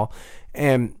Baseball,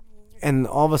 and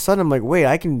all of a sudden I'm like, wait,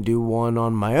 I can do one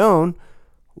on my own.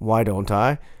 Why don't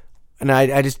I? And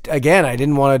I just, again, I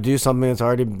didn't want to do something that's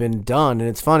already been done. And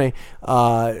it's funny.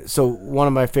 So one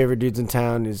of my favorite dudes in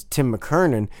town is Tim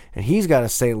McKernan, and he's got a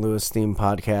St. Louis themed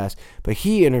podcast, but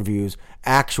he interviews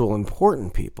actual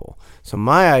important people. So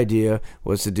my idea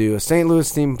was to do a St.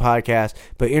 Louis themed podcast,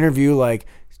 but interview like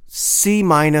C-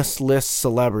 list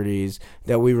celebrities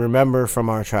that we remember from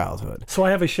our childhood. So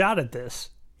I have a shot at this.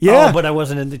 Yeah. Oh, but I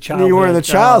wasn't in the childhood. You weren't in the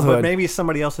childhood. But maybe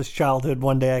somebody else's childhood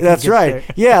one day. That's get right. there.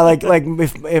 Yeah, like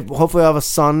if hopefully I have a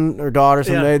son or daughter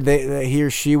someday, he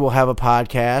or she will have a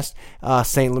podcast.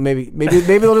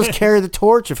 Maybe they'll just carry the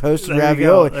torch of Hosted There we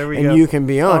Ravioli, go. There we and go. you can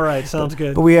be on. All right, sounds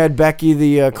good. But we had Becky,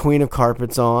 the Queen of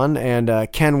Carpets, on,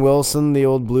 and Ken Wilson, the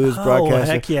old blues broadcaster.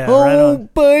 Heck yeah, Oh right on.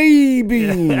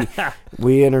 baby.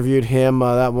 We interviewed him.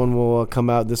 That one will come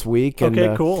out this week.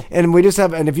 Okay, cool. And we just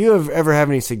have. And if you ever have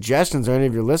any suggestions, or any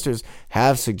of your listeners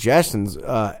have suggestions,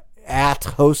 at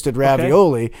Hosted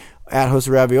Ravioli, at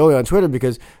Hosted Ravioli on Twitter,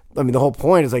 because I mean the whole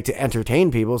point is like to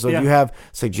entertain people. So if you have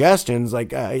suggestions,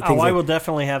 like things I like, will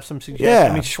definitely have some suggestions. Yeah.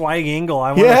 I mean, Schweigingle.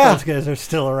 I wonder if those guys are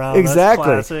still around. exactly.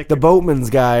 That's classic. The Boatman's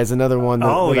guy is another one that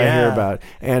I hear yeah. about,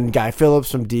 and Guy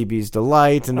Phillips from DB's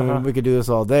Delight, and we could do this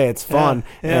all day. It's fun,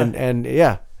 Yeah. and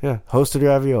Hosted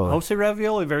Ravioli. Hosted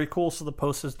Ravioli, very cool. So the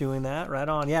Post is doing that, right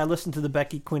on. Yeah, I listened to the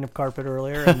Becky Queen of Carpet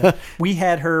earlier, and we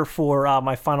had her for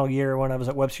my final year when I was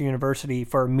at Webster University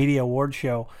for a media award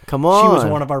show. Come on. She was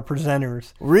one of our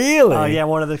presenters. Really? Yeah,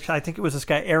 I think it was this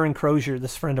guy, Aaron Crozier,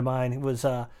 this friend of mine, who was,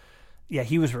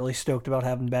 he was really stoked about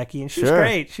having Becky, and she was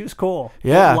great. She was cool.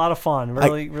 Yeah. A lot of fun.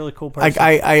 Really cool person.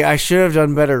 I should have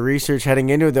done better research heading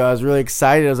into it, though. I was really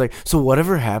excited. I was like, so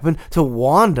whatever happened to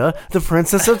Wanda, the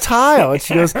Princess of Tile? And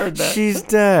she goes, she's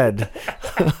dead.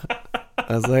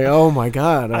 I was like, oh my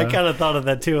God. I kind of thought of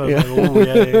that too. I was like, oh,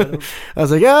 yeah. I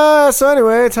was like, so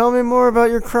anyway, tell me more about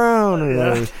your crown.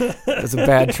 It was a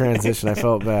bad transition. I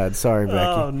felt bad. Sorry, Becky.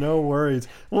 Oh, no worries.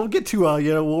 We'll get to,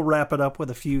 we'll wrap it up with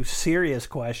a few serious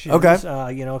questions. Okay.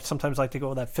 Sometimes I like to go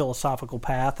with that philosophical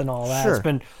path and all that. Sure. It's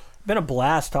been a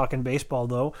blast talking baseball,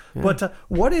 though. Yeah. But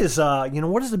what is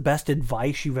the best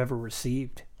advice you've ever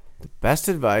received? The best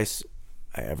advice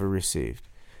I ever received.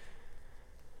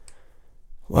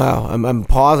 Wow, I'm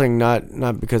pausing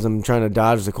not because I'm trying to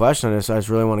dodge the question. I just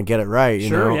really want to get it right.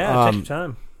 Sure, yeah, take your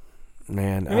time.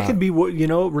 Man, and it can be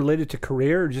related to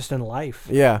career or just in life.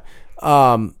 Yeah,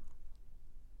 I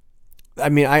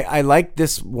mean, I like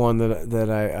this one that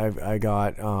I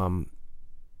got.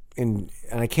 And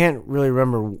I can't really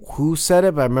remember who said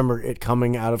it, but I remember it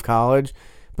coming out of college.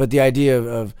 But the idea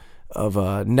of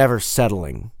never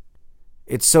settling.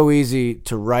 It's so easy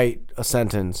to write a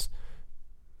sentence,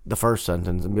 the first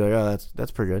sentence, and be like, oh,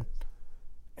 that's pretty good,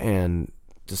 and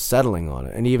just settling on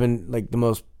it. And even like the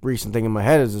most recent thing in my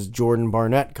head is this Jordan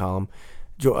Barnett column.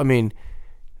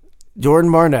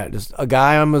 Jordan Barnett, just a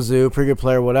guy on Mizzou, pretty good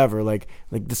player, whatever. Like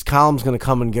this column's gonna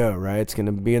come and go, right? It's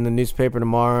gonna be in the newspaper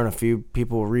tomorrow, and a few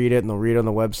people will read it, and they'll read it on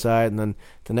the website, and then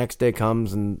the next day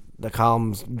comes, and the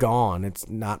column's gone. It's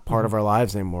not part of our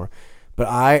lives anymore. But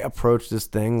I approached this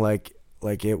thing like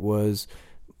it was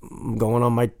going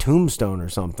on my tombstone or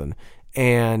something,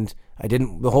 and I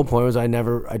didn't. The whole point was I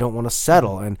don't want to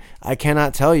settle, and I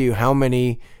cannot tell you how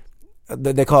many.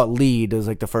 They call it lead is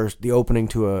like the opening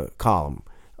to a column.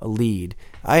 A lead.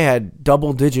 I had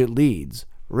double-digit leads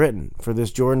written for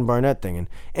this Jordan Barnett thing, and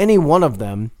any one of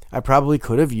them I probably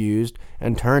could have used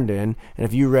and turned in. And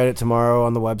if you read it tomorrow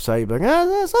on the website, you'd be like,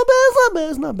 it's not bad,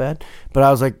 it's not bad. But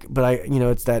I was like,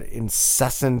 it's that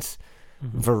incessant,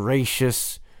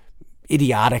 voracious,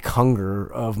 idiotic hunger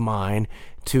of mine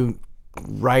to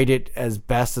write it as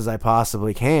best as I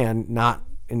possibly can,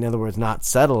 in other words, not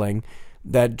settling,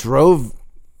 that drove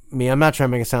me. I'm not trying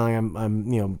to make it sound like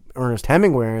I'm Ernest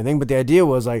Hemingway or anything, but the idea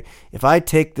was like, if I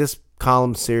take this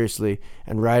column seriously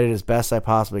and write it as best I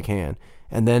possibly can,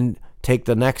 and then take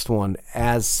the next one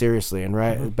as seriously and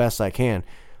write as best I can,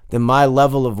 then my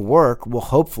level of work will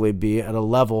hopefully be at a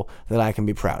level that I can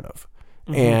be proud of.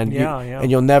 And and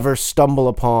you'll never stumble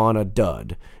upon a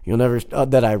dud. You'll never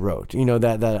that I wrote.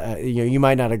 You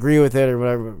might not agree with it or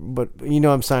whatever, but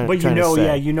I'm saying. But to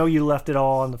say. you left it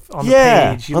all on the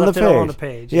page. You left it all on the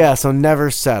page. Yeah, so never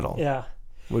settle. Yeah.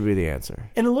 Would be the answer.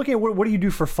 And then looking at what do you do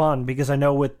for fun? Because I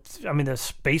know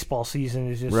this baseball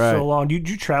season is just so long. Do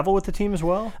you travel with the team as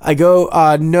well? I go.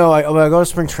 No, I go to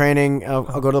spring training.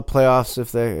 I'll go to the playoffs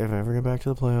if I ever get back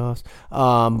to the playoffs.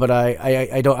 But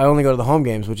I don't. I only go to the home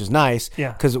games, which is nice.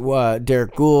 Yeah. Because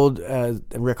Derek Gould,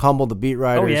 Rick Humble, the beat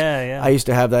writers. Oh yeah. I used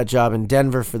to have that job in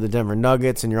Denver for the Denver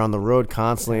Nuggets, and you're on the road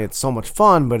constantly. It's so much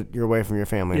fun, but you're away from your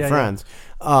family and friends.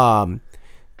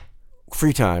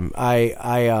 Free time.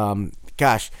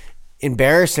 Gosh,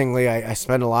 embarrassingly, I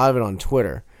spend a lot of it on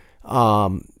Twitter.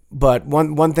 But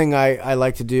one thing I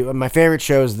like to do, my favorite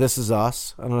show is This Is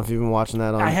Us. I don't know if you've been watching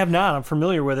that. I have not. I'm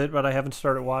familiar with it, but I haven't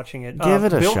started watching it. Give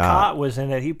it a Bill shot. Cott was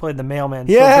in it. He played the mailman.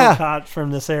 Yeah. So Bill Cott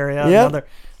from this area. Yep.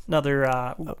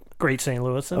 Another great St.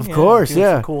 Louisan. Of course, doing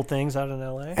yeah. some cool things out in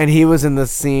L.A. And he was in the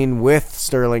scene with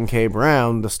Sterling K.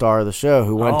 Brown, the star of the show,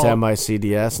 who went to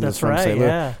MICDS and is from St. Louis.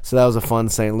 Yeah. So that was a fun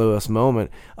St. Louis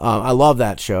moment. I love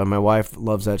that show, and my wife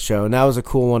loves that show. And that was a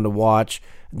cool one to watch.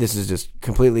 This is just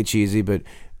completely cheesy, but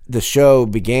the show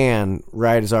began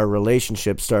right as our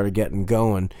relationship started getting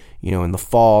going, in the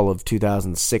fall of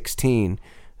 2016.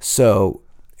 So,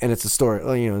 and it's a story,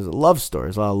 it's a love story.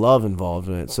 There's a lot of love involved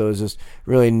in it. So it's just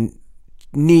really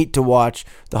neat to watch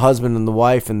the husband and the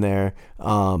wife in there,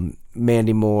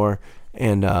 Mandy Moore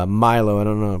and Milo. I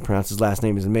don't know how to pronounce his last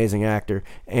name. He's an amazing actor.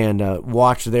 And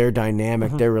watch their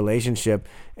dynamic, their relationship.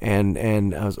 And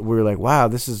we were like, wow,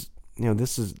 that's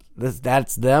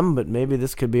them, but maybe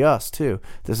this could be us too.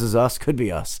 This Is Us could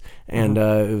be us. And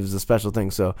it was a special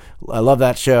thing. So I love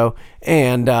that show.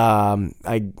 And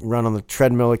I run on the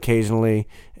treadmill occasionally,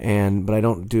 but I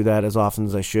don't do that as often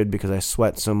as I should because I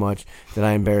sweat so much that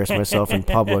I embarrass myself in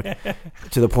public,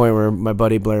 to the point where my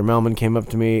buddy Blair Melman came up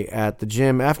to me at the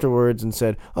gym afterwards and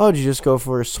said, "Oh, did you just go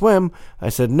for a swim?" I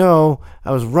said, "No,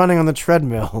 I was running on the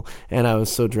treadmill," and I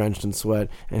was so drenched in sweat.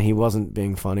 And he wasn't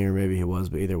being funny, or maybe he was,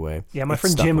 but either way. Yeah, my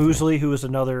friend Jim Ousley, who is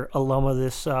another alum of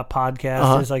this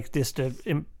podcast, is like this.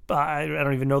 I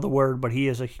don't even know the word, but he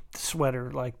is a sweater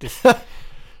like this.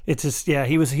 It's just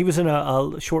he was in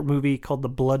a short movie called The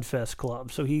Bloodfest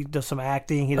Club. So he does some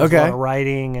acting, he does a lot of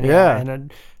writing,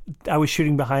 and I was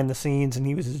shooting behind the scenes, and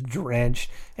he was just drenched,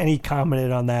 and he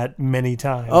commented on that many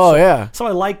times. So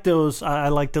I like those. I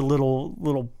like the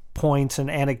little points and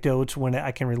anecdotes when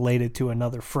I can relate it to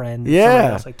another friend.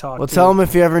 Else I talk to. Tell him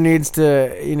if he ever needs to,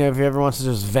 if he ever wants to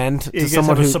just vent to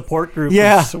someone have who a support group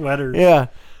of sweaters.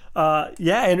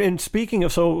 And speaking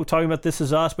of, talking about This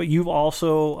Is Us, but you've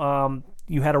also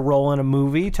you had a role in a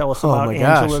movie. Tell us about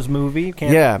Angela's movie.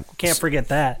 Can't forget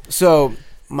that. So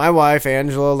my wife,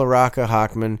 Angela LaRocca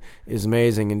Hockman, is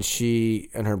amazing, and she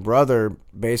and her brother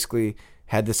basically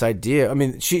had this idea. I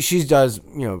mean, she does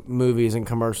movies and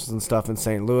commercials and stuff in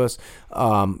St. Louis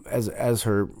as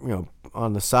her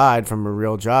on the side from her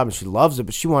real job, and she loves it,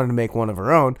 but she wanted to make one of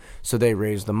her own, so they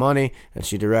raised the money, and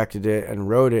she directed it and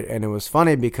wrote it. And it was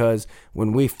funny because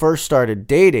when we first started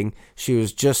dating, she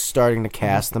was just starting to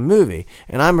cast the movie,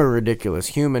 and I'm a ridiculous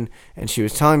human, and she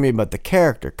was telling me about the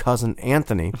character, Cousin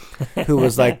Anthony, who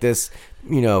was like this,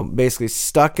 basically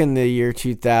stuck in the year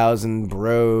 2000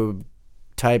 bro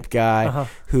type guy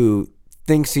who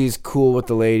thinks he's cool with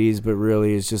the ladies, but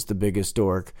really is just the biggest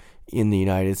dork in the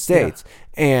United States.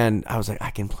 And I was like, I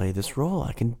can play this role.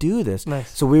 I can do this.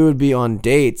 Nice. So we would be on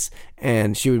dates,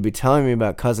 and she would be telling me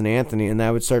about Cousin Anthony, and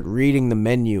I would start reading the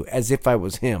menu as if I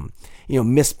was him.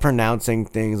 Mispronouncing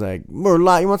things like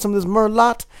Merlot. You want some of this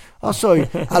Merlot? I'll show you.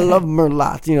 I love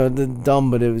Merlot. The dumb,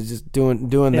 but it was just doing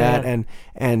that.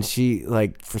 And she,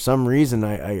 like, for some reason,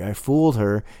 I fooled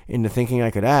her into thinking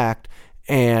I could act.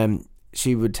 And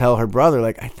she would tell her brother,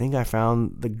 like, I think I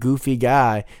found the goofy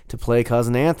guy to play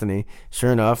Cousin Anthony.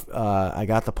 Sure enough, I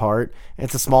got the part.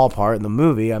 It's a small part in the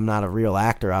movie. I'm not a real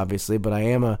actor, obviously, but I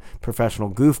am a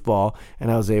professional goofball, and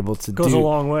I was able to Goes a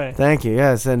long way. Thank you,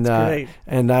 yes. And great.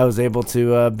 and I was able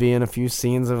to be in a few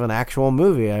scenes of an actual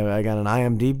movie. I got an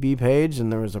IMDb page, and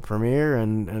there was a premiere,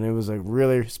 and it was a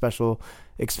really special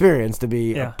experience to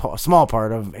be a small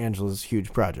part of Angela's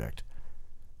huge project.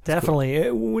 Definitely.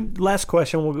 Last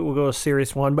question. We'll go a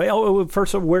serious one. But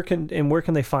first, where can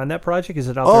they find that project? Is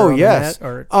it out there on the net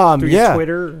or through your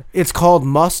Twitter? It's called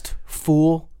Must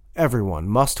Fool Everyone.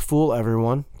 Must Fool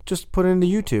Everyone. Just put it into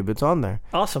YouTube. It's on there.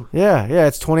 Awesome. Yeah.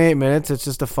 It's 28 minutes. It's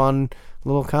just a fun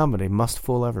little comedy. Must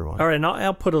Fool Everyone. All right, and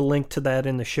I'll put a link to that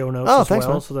in the show notes thanks,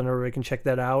 well, man. so then everybody can check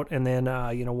that out. And then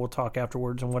we'll talk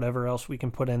afterwards and whatever else we can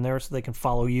put in there so they can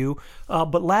follow you.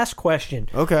 But last question.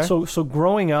 Okay. So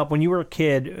growing up, when you were a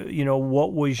kid,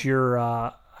 what was your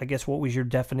what was your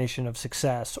definition of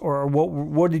success, or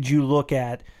what did you look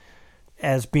at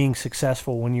as being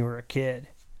successful when you were a kid?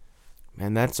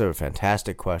 Man, that's a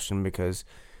fantastic question because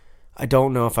I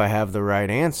don't know if I have the right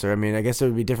answer. I mean, I guess there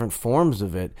would be different forms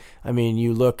of it. I mean,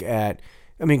 you look at,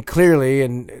 clearly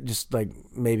and just like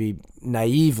maybe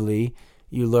naively,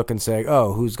 you look and say,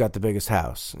 oh, who's got the biggest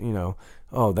house? I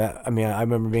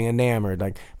remember being enamored.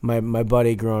 Like my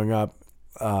buddy growing up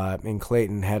in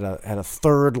Clayton had a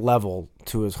third level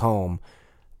to his home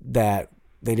that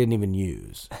they didn't even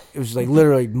use. It was like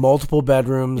literally multiple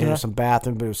bedrooms and some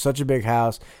bathrooms, but it was such a big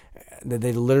house that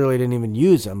they literally didn't even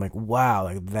use it. I'm like, wow,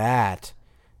 like that's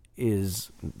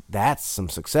some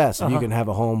success. If you can have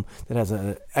a home that has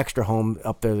an extra home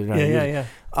up there, they're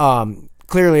not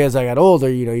clearly, as I got older,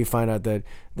 you find out that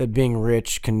being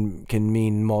rich can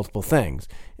mean multiple things.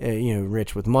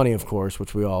 Rich with money, of course,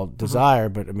 which we all desire,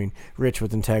 but rich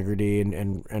with integrity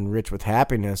and rich with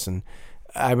happiness. And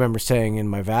I remember saying in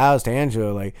my vows to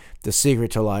Angela, like, the secret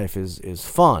to life is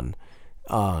fun.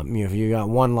 If you got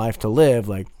one life to live,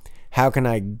 like, how can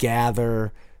I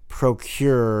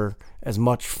procure as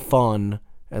much fun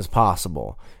as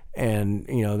possible? And,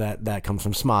 that comes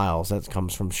from smiles. That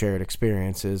comes from shared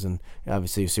experiences. And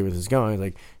obviously you see where this is going,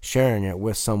 like sharing it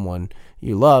with someone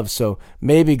you love. So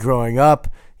maybe growing up,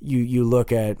 you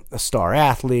look at a star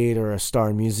athlete or a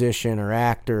star musician or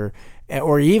actor,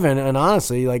 or even, and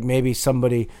honestly, like maybe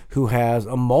somebody who has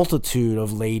a multitude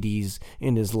of ladies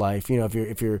in his life.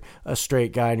 If you're a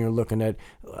straight guy and you're looking at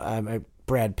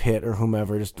Brad Pitt or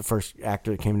whomever, just the first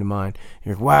actor that came to mind.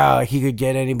 You're like, wow, like he could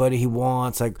get anybody he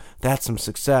wants. Like, that's some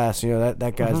success.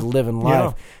 That guy's living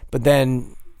life. Yeah. But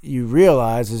then you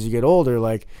realize as you get older,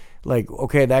 like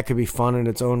okay, that could be fun in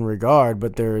its own regard,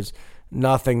 but there's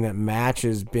nothing that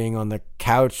matches being on the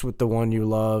couch with the one you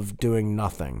love doing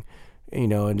nothing.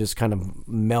 And just kind of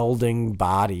melding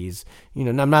bodies.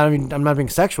 I'm not being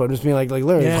sexual. I'm just being like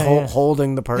literally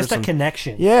holding the person. Just that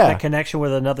connection. Yeah. That connection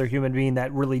with another human being,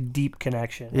 that really deep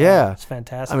connection. Yeah. It's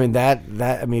fantastic.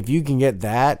 If you can get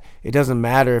that, it doesn't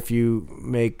matter if you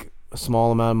make a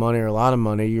small amount of money or a lot of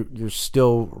money, you're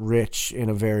still rich in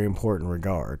a very important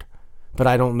regard. But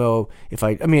I don't know if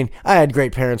I had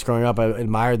great parents growing up. I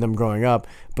admired them growing up,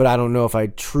 but I don't know if I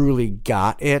truly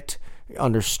got it,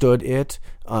 understood it,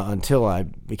 until I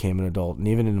became an adult and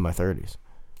even into my 30s.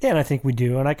 Yeah, and I think we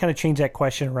do. And I kind of changed that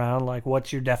question around, like,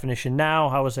 what's your definition now?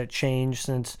 How has that changed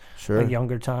since a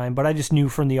younger time? But I just knew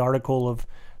from the article of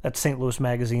that St. Louis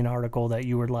Magazine article that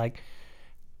you were like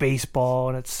baseball,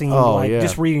 and it seemed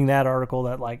just reading that article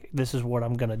that like this is what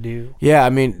I'm gonna do. Yeah,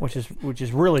 which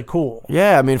is really cool.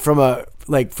 Yeah,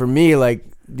 for me, like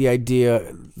the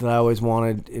idea that I always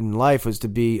wanted in life was to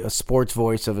be a sports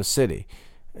voice of a city.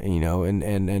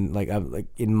 And like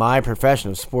in my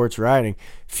profession of sports writing,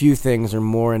 few things are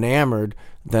more enamored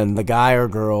than the guy or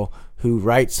girl who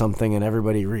writes something and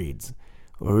everybody reads,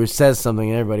 or who says something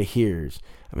and everybody hears.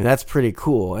 That's pretty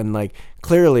cool. And like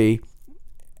clearly,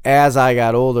 as I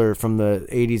got older from the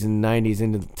 80s and 90s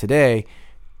into today,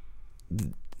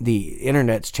 the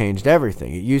internet's changed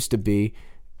everything. It used to be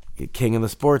king of the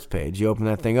sports page. You open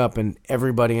that thing up and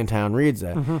everybody in town reads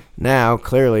that. Mm-hmm. Now,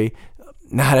 clearly,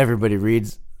 not everybody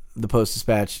reads the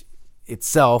Post-Dispatch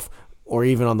itself, or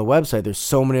even on the website. There's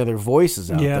so many other voices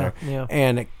out there. Yeah.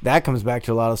 And that comes back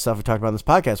to a lot of stuff we talked about in this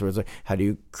podcast, where it's like, how do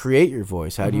you create your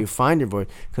voice? How do you find your voice?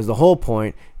 Because the whole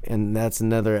point, and that's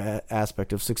another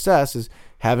aspect of success, is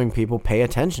having people pay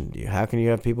attention to you. How can you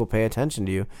have people pay attention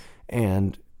to you?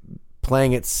 And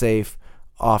playing it safe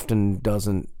often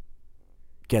doesn't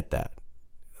get that.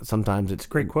 Sometimes it's a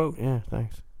great quote. Yeah,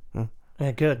 thanks.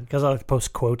 Yeah, good, because I like to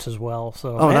post quotes as well.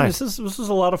 So, nice. This is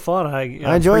a lot of fun. I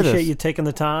enjoy appreciate this. you taking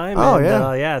the time. Oh,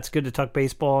 and, it's good to talk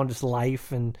baseball and just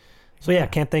life and So yeah,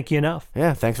 can't thank you enough.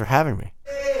 Yeah, thanks for having me.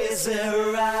 Crazy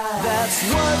ride. That's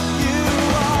what you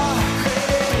are.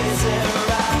 Crazy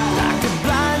ride. Like a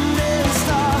blinding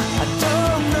star. I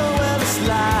don't know where this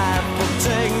life will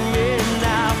take